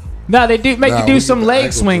up? No, they do make Nah, you we do get some the leg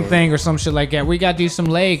ankle swing joint. thing or some shit like that. We got to do some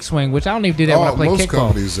leg swing, which I don't even do that when I play most kickball.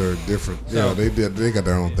 companies are different. Yeah, they got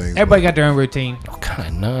their own things. Everybody got their own routine. What kind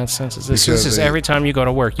of nonsense is this? Because This is they- every time you go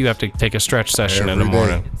to work, you have to take a stretch session in the Every day.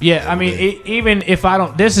 morning. Yeah, I mean, even if I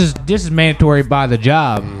don't, this is mandatory by the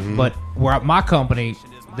job. Mm-hmm. But where at my company,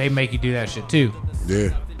 they make you do that shit too,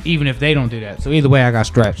 Yeah. even if they don't do that. So either way, I got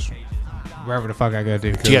stretched. Wherever the fuck I gotta do.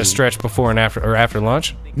 You got to stretch before and after, or after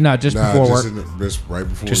lunch? No, just Nah, before just, work. just right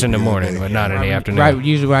before. Just in the beginning of morning, day. but not in the afternoon. Right,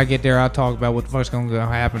 usually when I get there, I'll talk about what the fuck's gonna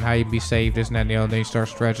happen, how you be safe, this and that and the other. Then you start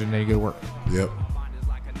stretching, then you go to work. Yep.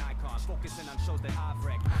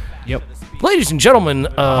 Yep. Ladies and gentlemen,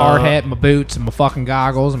 Hard hat, my boots, and my fucking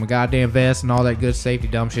goggles, and my goddamn vest, and all that good safety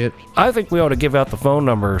dumb shit. I think we ought to give out the phone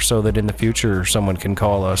number so that in the future someone can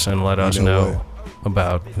call us and let us know know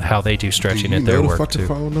about how they do Do stretching you at know their the work fucking too.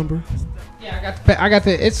 phone number? Yeah, I got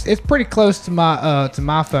the. It's pretty close to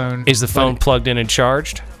my phone. Is the phone plugged in and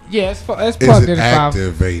charged? Yeah, it's Is plugged it in. Five.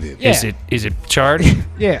 activated? Yeah. Is it charged?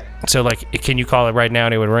 Yeah. So like, can you call it right now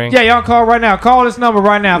and it would ring? Yeah, y'all call right now. Call this number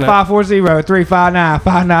right now. No.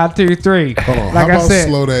 540-359-5923. Hold on. Like How I about said,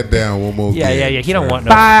 slow that down one more Yeah. again? He don't want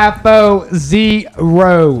no.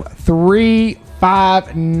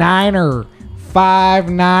 540-359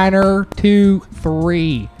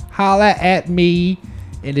 5923. Holla at me,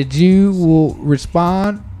 and the Jew will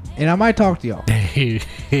respond, and I might talk to y'all. You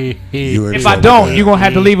in If I trouble don't, with you're that. gonna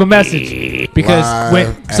have to leave a message because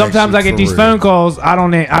Live when sometimes action I get for these real. phone calls, I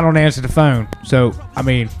don't answer the phone. So I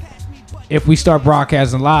mean, if we start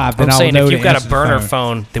broadcasting live, then I'm I'll saying know if to you've got a answer the burner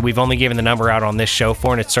phone. phone that we've only given the number out on this show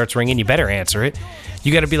for and it starts ringing, you better answer it.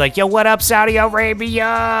 You got to be like, yo, what up, Saudi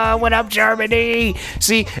Arabia? What up, Germany?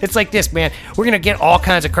 See, it's like this, man. We're going to get all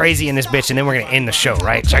kinds of crazy in this bitch, and then we're going to end the show,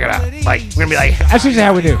 right? Check it out. Like, we're going to be like, That's usually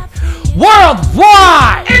how we do.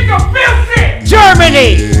 worldwide! In the building!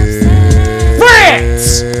 Germany!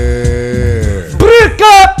 France! Break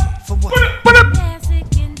up!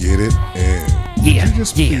 Get it? And Yeah, you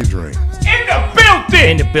just yeah. your drink.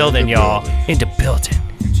 In the building, y'all. In the building.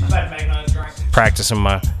 Practicing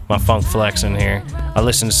my funk flex in here. I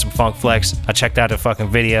listened to some funk flex. I checked out the fucking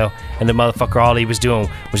video, and the motherfucker, all he was doing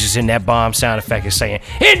was just in that bomb sound effect and saying,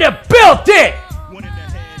 in the building!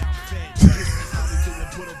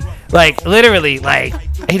 Like, literally, like,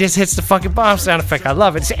 he just hits the fucking bomb sound effect. I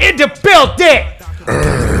love it. It's in the building!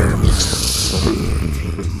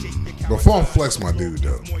 But funk flex, my dude,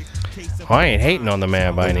 though. I ain't hating on the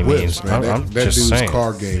man by any Whips, means. man. I'm That just dude's saying.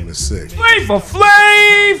 car game is sick. Flavor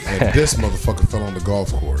Flav! And this motherfucker fell on the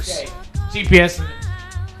golf course. GPS.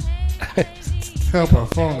 Help, I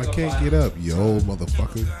falling. I can't get up, you old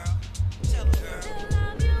motherfucker.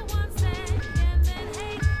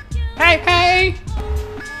 Hey!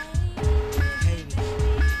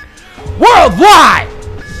 Worldwide!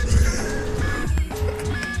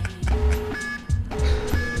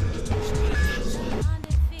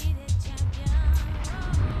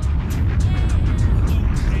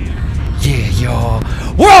 Yeah, y'all.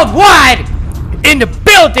 Worldwide! In the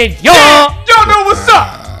building, y'all! Y'all know what's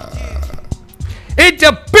up! In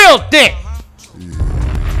the building!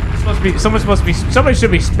 Somebody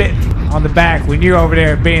should be spitting on the back when you're over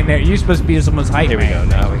there being there. You're supposed to be someone's hype Here we man.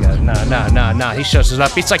 go. Now we got no. He shows us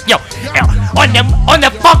up. He's like, yo, on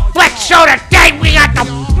the Funk Flex show today, we got the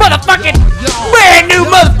motherfucking brand new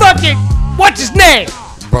motherfucking what's his name?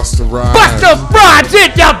 Busta Rhymes. Busta Rhymes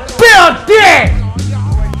in the building!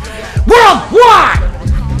 Worldwide!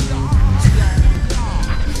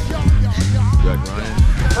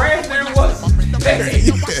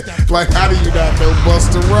 Like, how do you not know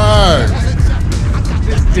Busta Rhymes?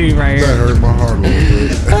 This dude right That here. hurt my heart a little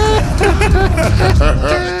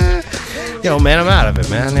bit. Yo, man, I'm out of it,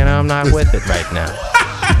 man. You know, I'm not with it right now.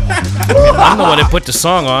 I'm the one that put the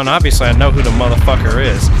song on. Obviously, I know who the motherfucker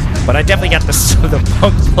is. But I definitely got the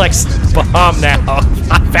Funk Flex bomb now.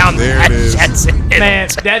 I found There that. it is. That's it. Man,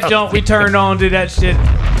 that jump we turned on to that shit.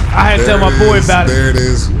 I had to tell my boy about it. There it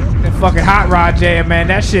is. That fucking hot rod jam, man.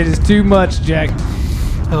 That shit is too much, Jack.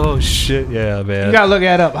 Oh, shit. Yeah, man. You gotta look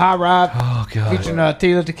that up. Hot rod. Oh, God.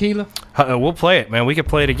 Featuring Tequila. We'll play it, man. We could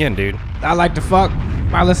play it again, dude. I like to fuck.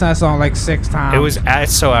 I listened to that song like 6 times.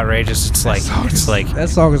 It's so outrageous. It's like That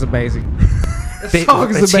song is amazing. That song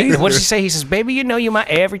is amazing. What did she say? He says, "Baby, you know you my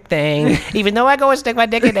everything, even though I go and stick my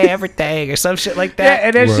dick in everything," or some shit like Yeah, that.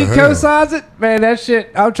 and then she Well, co-signs it. Man, that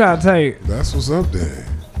shit. I'm trying to tell you. That's what's up there.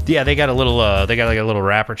 Yeah, they got a little. They got like a little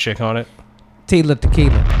rapper chick on it. Tequila.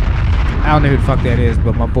 I don't know who the fuck that is,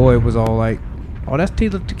 but my boy was all like, "Oh, that's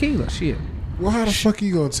Tequila. Shit." Well, how the fuck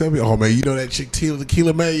you gonna tell me? Oh, man, you know that chick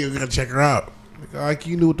Tequila, man? You're gonna check her out. Like,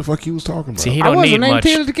 you knew what the fuck he was talking about. See, he I don't wasn't need named much.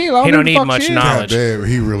 Tequila Tequila. I He don't don't know need the fuck much she is. God knowledge. damn,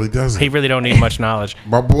 he really doesn't. He really don't need much knowledge.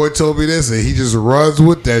 My boy told me this, and he just runs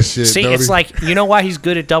with that shit. See, don't it's he? like, you know why he's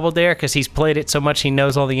good at Double Dare? Because he's played it so much he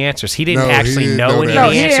knows all the answers. He didn't No, he actually didn't know know any that. of No,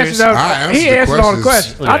 the he answers. answered all the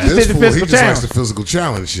questions. I just This did the fool, physical he just likes challenge. the physical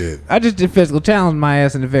challenge shit. I just did physical challenge my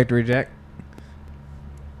ass in the victory, Jack.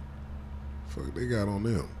 Fuck, they got on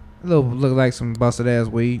them. Look like some busted ass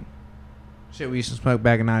weed. Shit we used to smoke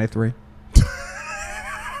back in '93.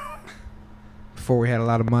 Before we had a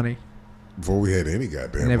lot of money. Before we had any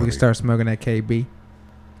goddamn And then we money. could start smoking that KB.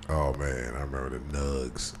 Oh, man, I remember the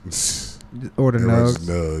nugs. Or the Everyone's nugs.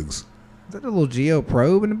 nugs. Is that a little Geo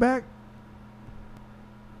probe in the back?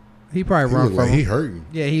 He probably He run looked from like he him. hurting.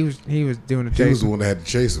 Yeah, he was doing the He was chase. the one that had to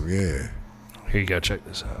chase him, yeah. Here you go. Check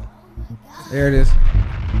this out. There it is.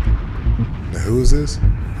 Now, who is this?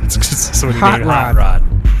 Somebody Hot named Rod. Hot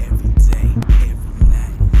Rod.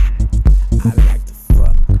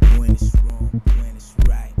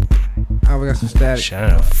 Oh, we got some static. Shit, I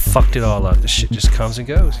don't know. Fucked it all up. This shit just comes and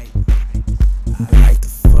goes.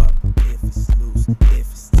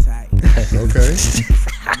 Okay.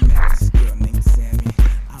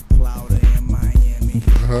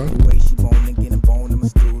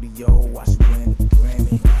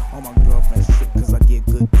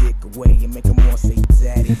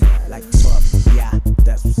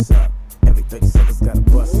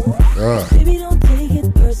 Uh-huh. Baby, don't take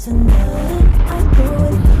it personal. I go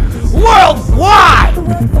and Worldwide!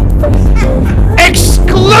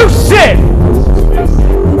 Exclusive!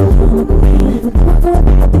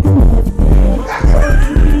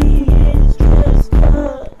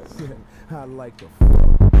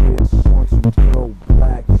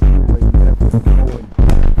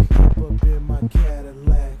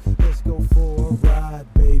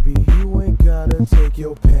 take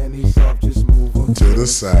your panties off, just move them To the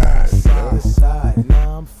side. Side to side,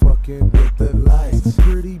 now I'm fucking with the lights.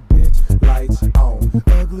 Pretty bitch, lights on.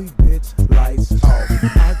 Ugly bitch, lights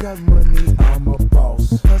off. I got money, I'm a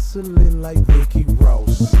boss. Hustling like Ricky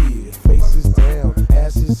Ross. Yeah, faces down,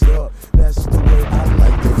 asses up. That's the way I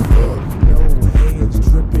like to fuck. No hands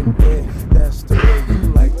dripping wet. That's the way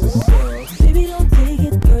you like to suck. Baby, don't take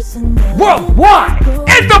it personal. Worldwide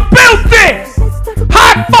in the building.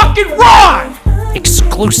 Hot fucking Ron.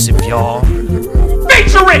 Exclusive, y'all.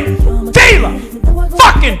 Featuring Taylor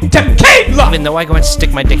fucking Tequila. Even though I go and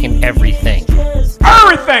stick my dick in everything.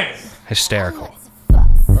 Everything. Hysterical.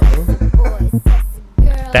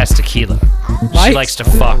 That's Tequila. She Lights? likes to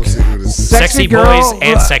fuck. Sexy boys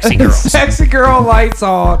and sexy girls. Sexy girl lights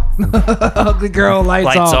on. Ugly girl lights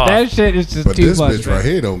Lights on. off. That shit is just But too this much. bitch right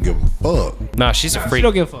here don't give a fuck. Nah, she's a She freak.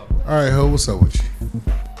 don't give a fuck. All right, ho, what's up with you?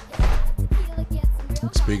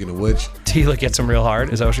 Speaking of which, Tequila gets him real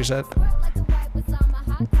hard. Is that what she said?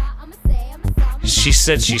 She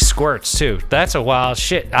said she squirts too. That's a wild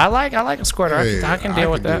shit. I like a squirter. hey, I can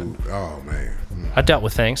deal with that. Oh man, I dealt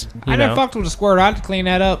with things. You I know, never fucked with a squirter. I had to clean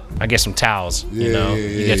that up. I get some towels. yeah, You know, yeah,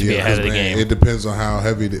 you get to be ahead of the 'cause, man, game. It depends on how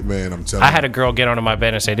heavy that man. I'm telling I you. had a girl get onto my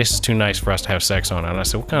bed and say, "This is too nice for us to have sex on." And I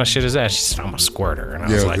said, "What kind of shit is that?" She said, "I'm a squirter." And I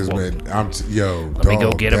was Yo, like, because well, man, let let me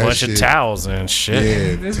go get a bunch of towels and shit.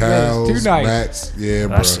 Yeah, This towels, man's too nice. mats. Yeah,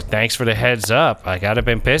 bro. Thanks for the heads up. Like, I'd have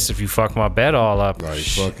been pissed if you fucked my bed all up. Like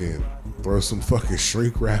fucking throw some fucking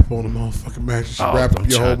shrink wrap on the motherfucking mattress. Oh, Wrap I'm up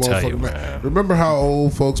your whole trying to tell you, motherfucking man. mattress. Remember how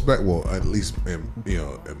old folks back? Well, at least in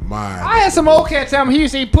mine. I had some old cat tell me he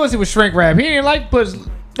used to eat pussy with shrink wrap. He didn't like pussy,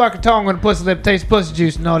 fucking tongue on the pussy lip, taste pussy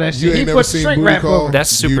juice and all that You shit. He ain't never put seen shrink Booty wrap Call? over. That's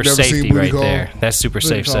super You've never seen safety Booty right Call? there. That's super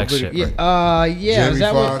safe Call, sex Booty- shit. Yeah, yeah. Jamie Is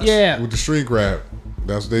that Foxx what? Yeah. with the shrink wrap.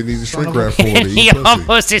 That's what they need the shrink of a- wrap for. To He eat pussy.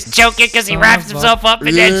 almost is choking because he wraps himself up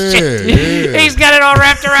in that shit. Yeah. He's got it all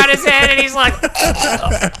wrapped around his head, and he's like,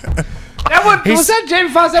 That one was that Jamie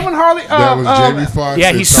Foxx? That one Harley? That was Jamie Foxx. yeah,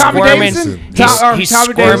 and he's Tommy squirming. Davidson. He's Tommy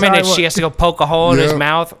squirming, Davidson, and she has to go poke a hole in his Yeah.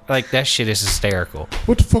 mouth. Like, that shit is hysterical.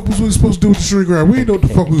 What the fuck was we supposed to do with the shrink wrap? We didn't know what the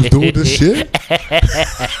fuck we was doing with this shit.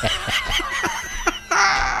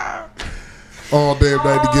 All damn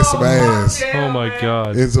night to get some ass. Oh my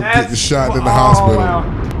god. Ends up getting shot in the hospital.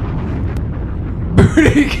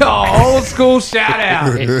 Booty call, old school shout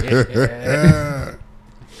out.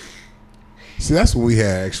 See, that's when we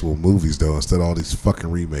had actual movies though, instead of all these fucking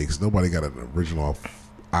remakes. Nobody got an original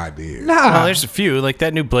idea. Well, there's a few. Like,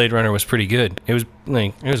 that new Blade Runner was pretty good. It was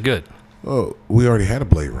good. Oh, we already had a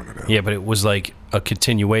Blade Runner though. Yeah, but it was like a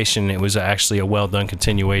continuation. It was actually a well done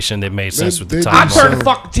continuation that made sense with the they time. did I turned So- the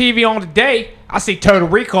fucking TV on today. I see Total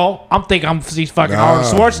Recall. I'm thinking I'm see fucking Nah, Arnold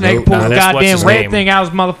Schwarzenegger nope. pull Nah, the that's what's goddamn his red name. thing out of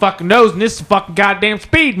his motherfucking nose, and this is fucking goddamn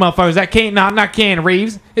Speed, motherfuckers. That can't, not Keanu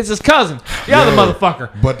Reeves. It's his cousin, the other Yeah. motherfucker.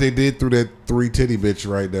 But they did through that 3 titty bitch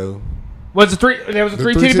right though. Was it three? There was a The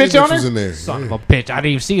three three titty titty bitch on bitch was there. in there, Son yeah. of a bitch! I didn't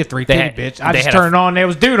even see a three They titty had- bitch. I they just had a- turned it on. There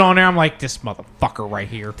was dude on there. I'm like, this motherfucker right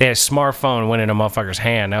here. They had a smartphone went in a motherfucker's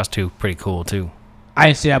hand. That was pretty cool too. I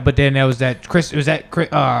didn't see that, but then there was that Chris. Was that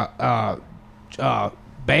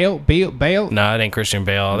Bale? No, it ain't Christian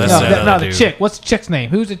Bale. That's No, that no, other the dude. chick. What's the chick's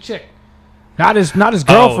name? Who's the chick? Not his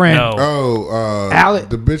girlfriend. Oh, no. Oh, Alec-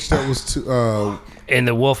 the bitch that was In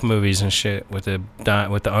the Wolf movies and shit with the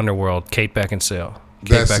underworld, Kate Beckinsale.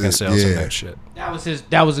 Kate That's it, Beckinsale's in yeah. that shit.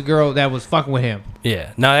 That was a girl that was fucking with him.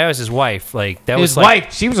 Yeah. No, that was his wife. Like that His was like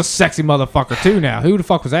wife, she was a sexy motherfucker too. Now, who the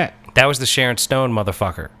fuck was that? that was the Sharon Stone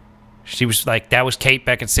motherfucker. She was like that was Kate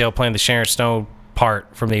Beckinsale playing the Sharon Stone part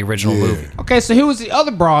from the original Yeah. movie. Okay, so who was the other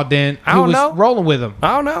broad then? I Who don't was know. rolling with him?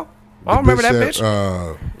 I don't know. I don't remember that bitch.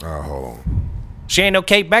 Hold on. She ain't no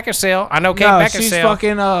Kate Beckinsale. I know Kate No, Beckinsale. she's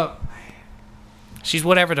fucking She's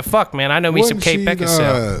whatever the fuck, man. I know me some Wasn't Kate she,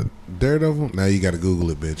 Beckinsale. Daredevil? Now you got to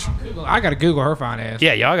Google it, bitch. I gotta Google her fine ass.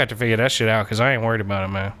 Yeah, y'all got to figure that shit out because I ain't worried about it,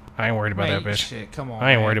 man. I ain't worried about Man, that bitch. Shit, come on.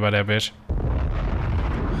 I ain't man. worried about that bitch.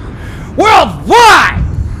 Worldwide!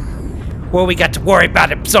 What we got to worry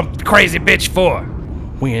about some crazy bitch for?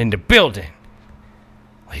 We in the building.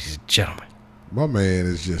 Ladies and gentlemen. My man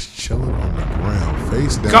is just chilling on the ground,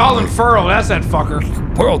 face down. Colin like- Farrell, that's that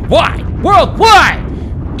fucker. Worldwide! Worldwide!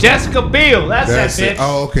 Jessica Biel, that's That's that bitch. it.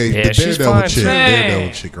 Oh, okay. Yeah, the she's Daredevil fine, chick. man.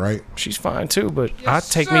 Daredevil chick, right? She's fine too, but Yes,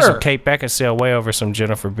 I'd take me sir. some Kate Beckinsale way over some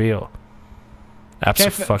Jennifer Beal. Kate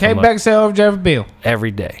Absolutely. Beckinsale over Jennifer Biel.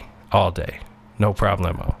 Every day. All day. No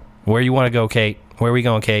problemo. Where you want to go, Kate? Where we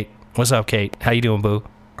going, Kate? What's up, Kate? How you doing, boo?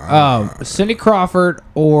 Cindy Crawford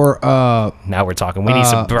or Now we're talking. We need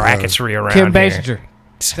some bracketry around Kim here. Basinger.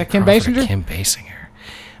 Is that Kim Basinger? Kim Basinger.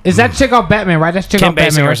 Is that chick off Batman, right? That's chick Kim off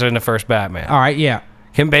Batman. Basinger's Right? in the first Batman. All right, yeah.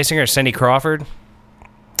 Kim Basinger, Cindy Crawford.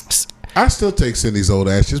 I still take Cindy's old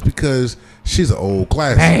ass just because she's an old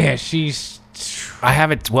classic. Man, she's. I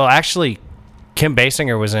haven't. Well, actually, Kim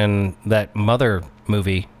Basinger was in that Mother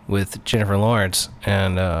movie with Jennifer Lawrence,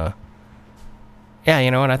 and yeah,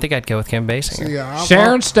 you know what? I think I'd go with Kim Basinger. See,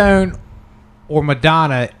 Sharon Stone or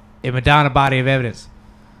Madonna in Madonna Body of Evidence.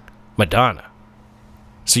 Madonna.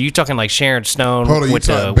 So you talking like Sharon Stone Hold on, you with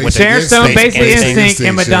talking the Basic Sharon Stone, Instinct. Basic Basic Instinct, Instinct,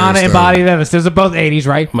 and Madonna Sharon in Stone. Body of Evidence. Those are both 80s,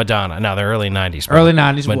 right? Madonna. No, they're early 90s. Bro. Early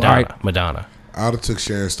 90s. Madonna. All right. Madonna. I would have took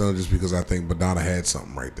Sharon Stone just because I think Madonna had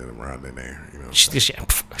something right then around in there. You know,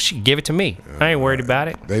 She give it to me. I ain't worried about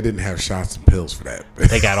it. they didn't have shots and pills for that.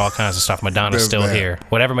 They got all kinds of stuff. Madonna's That's still bad. here.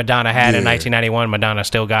 Whatever Madonna had in Yeah. 1991, Madonna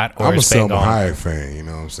still got. Or I'm a it's been Selma gone. Hayek fan. You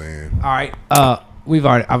know what I'm saying? All right.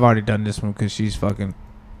 I've already done this one because she's fucking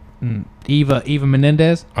Eva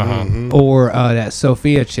Menendez or that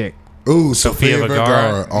Sophia chick. Ooh, Sofia Sofia Vergara.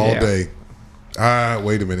 Vergara all Yeah. day.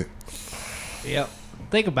 Wait a minute. Yep.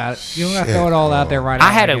 Think about it. You don't got to throw it all out there right now.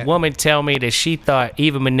 I had a like woman tell me that she thought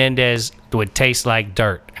Eva Menendez would taste like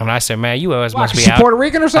dirt. And I said, man, you always Why, must be she out. Puerto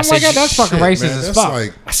Rican or something I like said, that? That's fucking Shit, racist man, as that's fuck.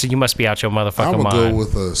 like I said, you must be out your I motherfucking would mind. go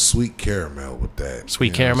with a sweet caramel with that.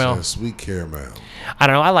 Sweet You know what I'm caramel? saying? Sweet caramel. I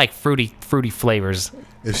don't know. I like fruity flavors.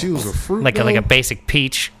 If she was a fruit, Like though, a basic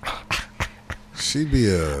peach. she'd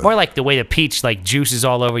be a. More like the way the peach like juices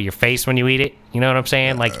all over your face when you eat it. You know what I'm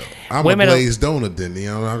saying? Like I'm women a glazed donut, then you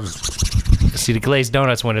know. I just, see the glazed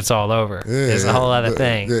donuts when it's all over. It's a whole other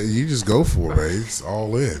thing. You just go for it, babe. It's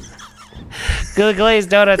all in. Good glazed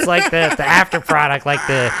donuts like the after product, like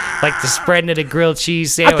the spreading of the grilled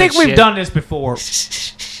cheese sandwich. I think we've shit. done this before.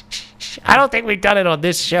 I don't think we've done it on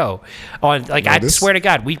this show. I swear to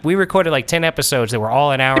God, we recorded like 10 episodes that were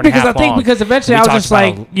all an hour and a half long. Because eventually We I was talked just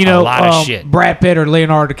about like, a lot of shit. Brad Pitt or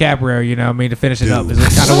Leonardo DiCaprio, you know what I mean, to finish it up. Dude.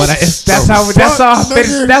 Is kind of what that's The how fuck, I finished.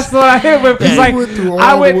 nigga? That's what I hit with. It's You like went through I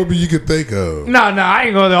all the went. women you could think of. No, I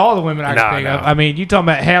ain't going to all the women I can think No. of. I mean, you talking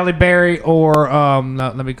about Halle Berry or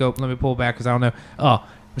no, let me pull back because I don't know.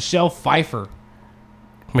 Michelle Pfeiffer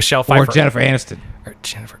Michelle Pfeiffer or Jennifer Aniston. Or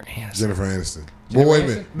Jennifer Aniston. Jennifer Aniston. Well, wait a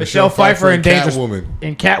minute. Michelle Pfeiffer and Dangerous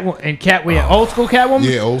Catwoman. old school Catwoman.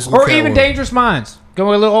 Yeah, old school or even Catwoman. Dangerous Minds.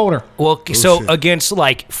 Going a little older. Well, so shit. against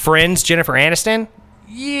like Friends, Jennifer Aniston.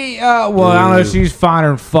 Yeah. Well, I don't know. She's finer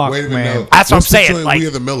than fuck, Wait a minute. man. No. That's what I'm Let's saying, join like- We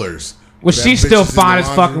Are the Millers. Well, That she's bitch still is in fine the as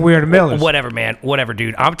laundry. fucking Weird Millers. Whatever, man. Whatever,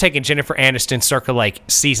 dude. I'm taking Jennifer Aniston circa like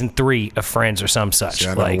season 3 of Friends or some such. See,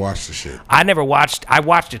 I like, never watched the shit. I never watched. I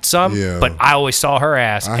watched it some, Yeah. but I always saw her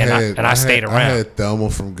ass, I stayed around. I had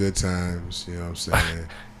Thelma from Good Times. You know what I'm saying?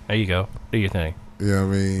 There you go. Do your thing. You know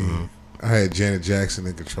what I mean? I had Janet Jackson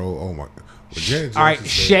in Control. Oh my! Well, Janet All right,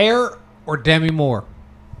 Jackson said- Cher or Demi Moore.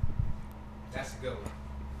 That's a good one.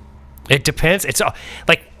 It depends. It's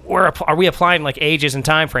like are we applying like ages and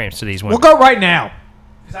time frames to these We'll women? go right now.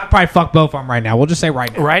 'Cause I'd probably fuck both of them right now. We'll just say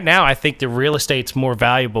right now. Right now, I think the real estate's more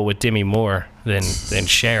valuable with Demi Moore than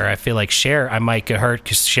Cher. I feel like Cher, I might get hurt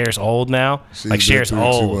because Cher's old now. She's like been Cher's through too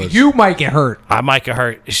old. much. You might get hurt. I might get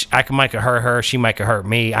hurt. I might get hurt her. She might get hurt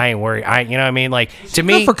me. I ain't worried. You know what I mean? Like to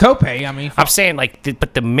me, Good for copay. I mean, I'm saying like,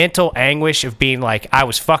 but the mental anguish of being like, I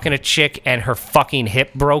was fucking a chick and her fucking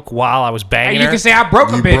hip broke while I was hey, banging you her. can say I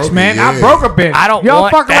broke a You bitch, broke it, man. I yeah. broke a bitch. I don't Y'all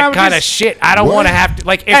want fuck around that with kind of this- shit. I don't What? want to have to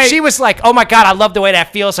like. If Hey. she was like, "Oh my god, I love the way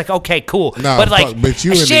that feels," like, okay, cool. Nah, but like, fuck, bitch,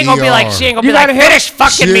 you in she ain't the gonna be like, ER. she ain't gonna You be like, gotta hit- finish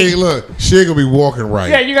fucking She me. ain't look. She ain't gonna be walking right.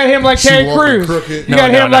 Yeah, you got him like She Terry walking Crews. crooked. You No,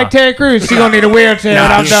 got no, him no. like Terry Crews. She gonna need a wheelchair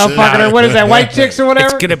when I'm done no. fucking her. What is that, white chicks or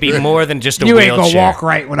whatever? It's gonna be more than just a You wheelchair. ain't gonna walk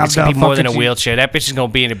right when I'm It's gonna done be more than a fucking you. wheelchair. That bitch is gonna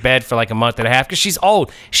be in a bed for like a month and a half because she's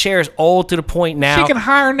old. Cher's old to the point now. She can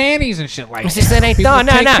hire nannies and shit like It's just that ain't People done.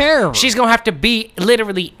 No, take care no. of her. She's gonna have to be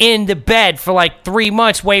literally in the bed for like 3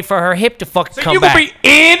 months, wait for her hip to fucking So come you back. gonna be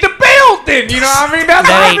in the building. You know what I mean? That's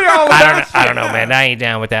That how I ain't, be all I about don't know. I shit. don't know, man. I ain't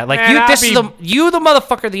down with that. Like Man, you, I this be- is the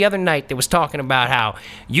motherfucker the other night that was talking about how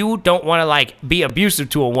you don't want to like be abusive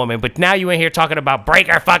to a woman, but now you in here talking about break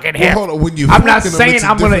her fucking Well, hip. hold on. When you I'm not fucking them, saying it's a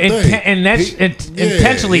I'm gonna different thing.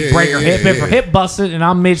 intentionally break her hip. If her hip busted and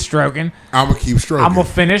I'm mid stroking, I'm gonna keep stroking. I'm gonna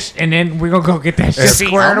finish and then we're gonna go get that shit See,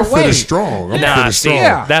 squared I'm away. finish strong. I'm Nah, finish see, strong.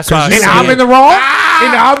 yeah. that's 'Cause why I you And said- I'm in the wrong.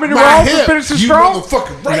 And I'm in the My wrong hip. for finishing You strong.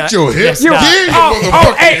 motherfucking right Nah, your hip. yes, Yeah, nah. you Oh,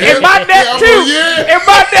 motherfucking hey, hip. in my neck Yeah, too. yeah. In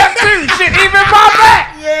my neck too. Shit, even my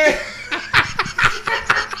back.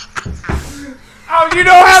 Oh, you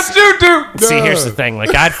know how to do. See, here's the thing. Like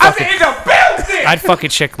I'd I'm fucking, in the building. I'd fucking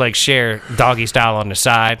chick like Cher doggy style on the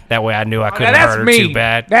side. That way I knew I couldn't that's hurt her mean. too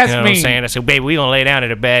bad. That's you know what mean. I'm saying? I said, baby, we gonna lay down in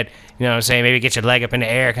the bed. You know what I'm saying? Maybe get your leg up in the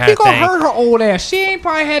air kind You of gonna thing. hurt her old ass. She ain't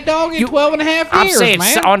probably had dog in 12 and a half I'm years, saying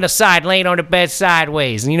man. on the side, laying on the bed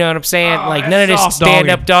sideways. You know what I'm saying? Oh, like that's none of this soft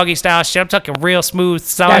stand-up doggy style shit. I'm talking real smooth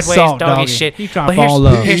sideways soft doggy doggy. shit. He trying But to fall in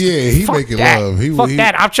love. He fuck making that. love. Fuck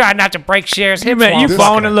that. I'm trying not to break Cher's hips. man, while you I'm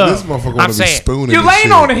falling fucking in her. love. This motherfucker I'm want to be saying, spooning. You and laying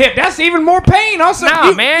shit. on the hip. That's even more pain. Also,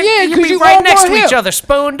 Nah, man. Yeah, you because be you right want next more to each hip. other,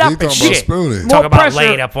 spooned He up and talking about shit. spooning. Talk about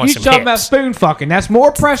laying up on you some talking about hips. spoon fucking. That's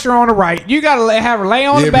more pressure on the right. You gotta have her lay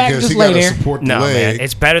on the back and because just he lay got to there. support the No, leg. man.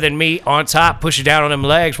 It's better than me on top, pushing down on them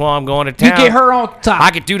legs while I'm going to You town. get her on top.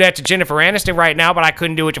 I could do that to Jennifer Aniston right now, but I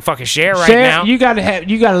couldn't do it to fucking Cher right Cher, now. you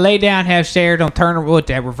gotta lay down, have Cher, don't turn her with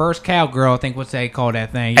that reverse cowgirl. I think what's they call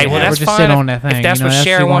that thing. Hey, You well, have her that's just fine. sit on that thing. If that's you know, what she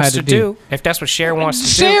Cher gonna wants have to do. If that's what Cher wants to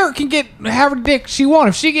do. Cher can have her dick she want.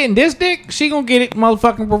 If she getting this dick, she gonna get it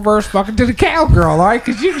motherfucking reverse fucking to the cowgirl, all right?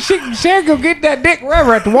 Because Cher gonna get that dick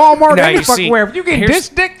wherever at the Walmart, Now, any you fucking see, where. If you get here's-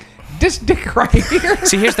 this dick right here.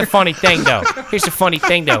 See, here's the funny thing, though.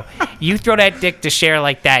 You throw that dick to Cher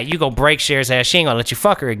like that, you gonna break Cher's ass. She ain't gonna let you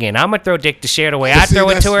fuck her again. I'm gonna throw dick to Cher the way I See, throw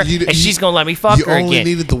it to her, that's- and she's gonna let me fuck you her only again.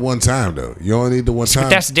 need it the one time, though. You only need the one time. But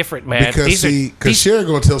that's different, man. Because these Cher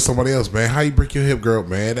gonna tell somebody else, man, how you break your hip, girl,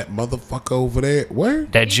 man? That motherfucker over there. Where?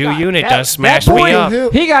 that Jew unit That- done that smashed boy, me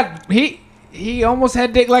up. He almost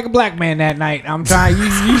had dick like a black man that night. I'm trying.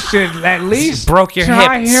 You should at least Broke your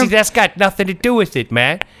try hip. him. See, that's got nothing to do with it,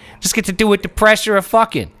 man. Just get to do with the pressure of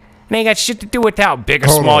fucking. It ain't got shit to do with how big or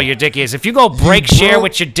Hold small on. your dick is. If you go break Cher broke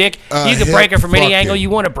with your dick, a you can hip break her from any fucking. angle you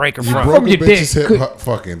want to break her You from. broke From a your bitch's dick. hip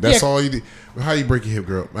fucking. That's Yeah. all you did. How you break your hip,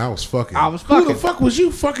 girl? I was fucking. I was Who the fucking. fuck was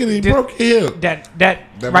you fucking? He Did- broke your hip. That That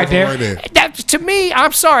right motherfucker there. Right there. That, to me,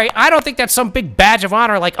 I'm sorry. I don't think that's some big badge of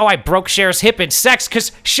honor. Like, oh, I broke Cher's hip in sex,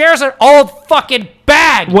 because Cher's an old fucking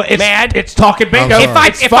bag, Well, it's, man. It's talking bingo. I'm if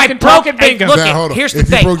I sorry. if I fucking broke, talking bingo. look, Now, hold on. here's the If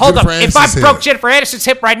you thing. broke Hold up. Jennifer If I Aniston's broke hip. Jennifer Aniston's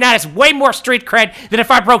hip right now, it's way more street cred than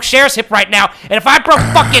if I broke Cher's hip right now. And if I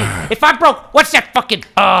broke what's that fucking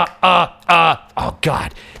oh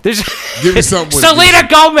god. There's Give me something with Selena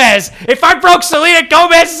Gomez. If I broke Selena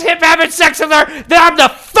Gomez's hip having sex with her, then I'm the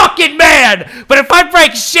fucking man. But if I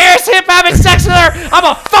break Cher's hip having sex with her, I'm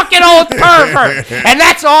a fucking old pervert. And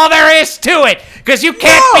that's all there is to it. Because you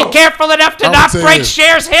can't be careful enough to I'ma not tell you break this.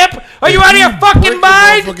 Cher's hip. Are you If out of your break fucking a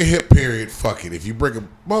mind? Motherfucking hip, period. Fuck it. If you break a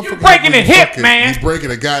motherfucking You breaking a hip, fucking- man. You breaking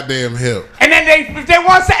a goddamn hip. And then they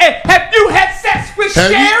want to say, have you had sex with Have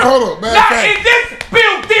you- Cher? hold on, matter of Not fact. in this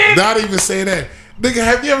building. Not even say that. Nigga,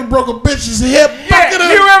 have you ever broke a bitch's hip? Yeah, Fucking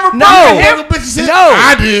you up. ever broke No. a hip? Broke a bitch's hip? No.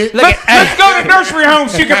 I did. Look at- Let's go to nursery home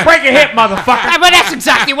so you can break a hip, motherfucker. But that's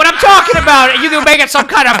exactly what I'm talking about. You can make it some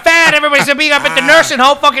kind of fad. Everybody's gonna be up at the nursing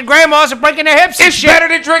home. Fucking grandmas are breaking their hips and It's shit. better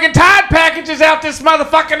than drinking Tide packages out this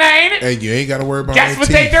motherfucker, ain't it? And you ain't got to worry about That's no what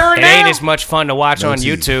they teeth. doing It now. ain't as much fun to watch No on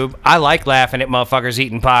teeth. YouTube. I like laughing at motherfuckers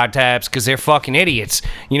eating pod tabs because they're fucking idiots.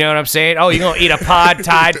 You know what I'm saying? Oh, you gonna eat a pod,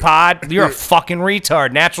 Tide pod? You're a fucking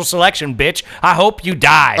retard. Natural selection, bitch. I hope you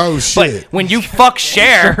die. Oh, shit. But when you fuck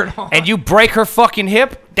Cher and you break her fucking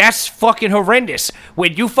hip, that's fucking horrendous.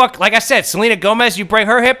 When you fuck, like I said, Selena Gomez, you break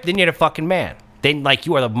her hip, then you're the fucking man. Then, like,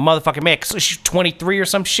 you are the motherfucking man. 'Cause she's 23 or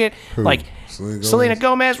some shit. Who? Like, Selena Selena Gomez?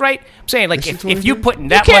 Gomez, right? I'm saying, like, Is she if you 23? putting You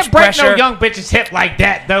that can't much break pressure... no young bitch's hip like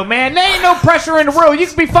that, though, man. There ain't no pressure in the world. You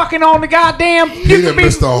can be fucking on the goddamn. He You done can be.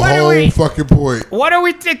 missed the what are whole we- fucking point. What are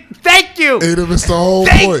we... Thank you! He done missed the whole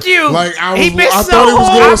Thank point. you. Like, I He missed I the thought he was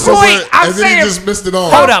whole going point. somewhere, I'm and then saying- he just missed it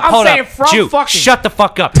all. Hold up, I'm hold saying up. from Jew, fucking- shut the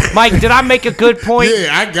fuck up. Mike, did I make a good point?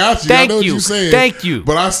 Yeah, I got you. Thank I know you. what you're saying. Thank you.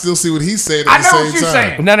 But I still see what he's saying I at the know same what you're time.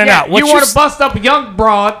 saying. No. Yeah, What you you want s- to bust up a young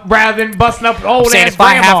broad rather than busting up an old I'm saying ass if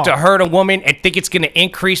I grandma. have to hurt a woman and think it's going to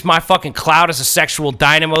increase my fucking clout as a sexual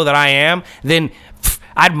dynamo that I am, then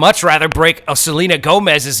I'd much rather break a Selena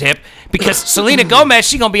Gomez's hip, because Selena Gomez,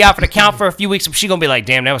 she gonna be out for the count for a few weeks, and she gonna be like,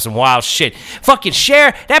 damn, that was some wild shit. Fucking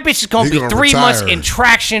Cher, that bitch is gonna He be gonna 3 months retire. in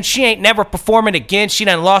traction. She ain't never performing again. She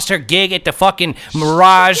done lost her gig at the fucking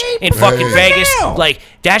Mirage in fucking Hey. Vegas. Now. Like,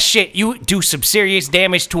 that shit, you do some serious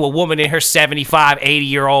damage to a woman in her 75,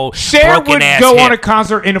 80-year-old Cher broken would ass go hip. on a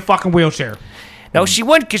concert in a fucking wheelchair. No, she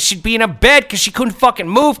wouldn't, because she'd be in a bed because she couldn't fucking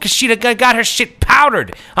move because she'd have got her shit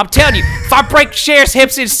powdered. I'm telling you, if I break Cher's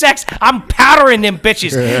hips in sex, I'm powdering them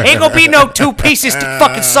bitches. Ain't gonna be no two pieces to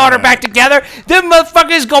fucking solder back together. Them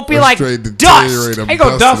motherfuckers gonna be like Straight dust. deteriorate 'em, He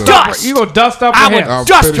gonna dust dust 'em. up. Dust. You gonna dust up I her would hip. I'll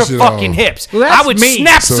dust finish her it fucking off. hips. Well, that's I would mean.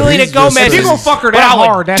 snap So Selena he's just Gomez's saying- You gonna fuck her but that I would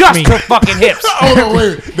hard, that's dust mean. her fucking hips. Hold on,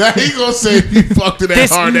 wait. Now he gonna say if you fucked it that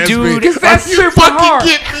This hard, that's dude- me. Cause that's Are you super fucking hard.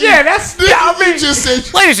 kidding me? Yeah, that's- Nigga, I mean- you just said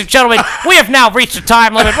Ladies and gentlemen, we have now reached the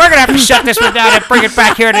time limit. We're gonna have to shut this one down and bring it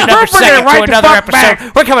back here in another bringing it second right to the another fuck episode.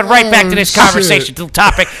 back. We're coming right back to this shit. conversation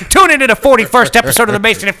topic. Tune into the 41st episode of the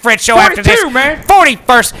Mason and Fred Show after this. 42, man.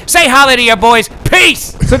 41st. Say holly to your boys.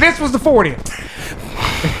 Peace. So this was the 40th.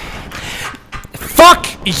 Fuck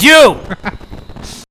you.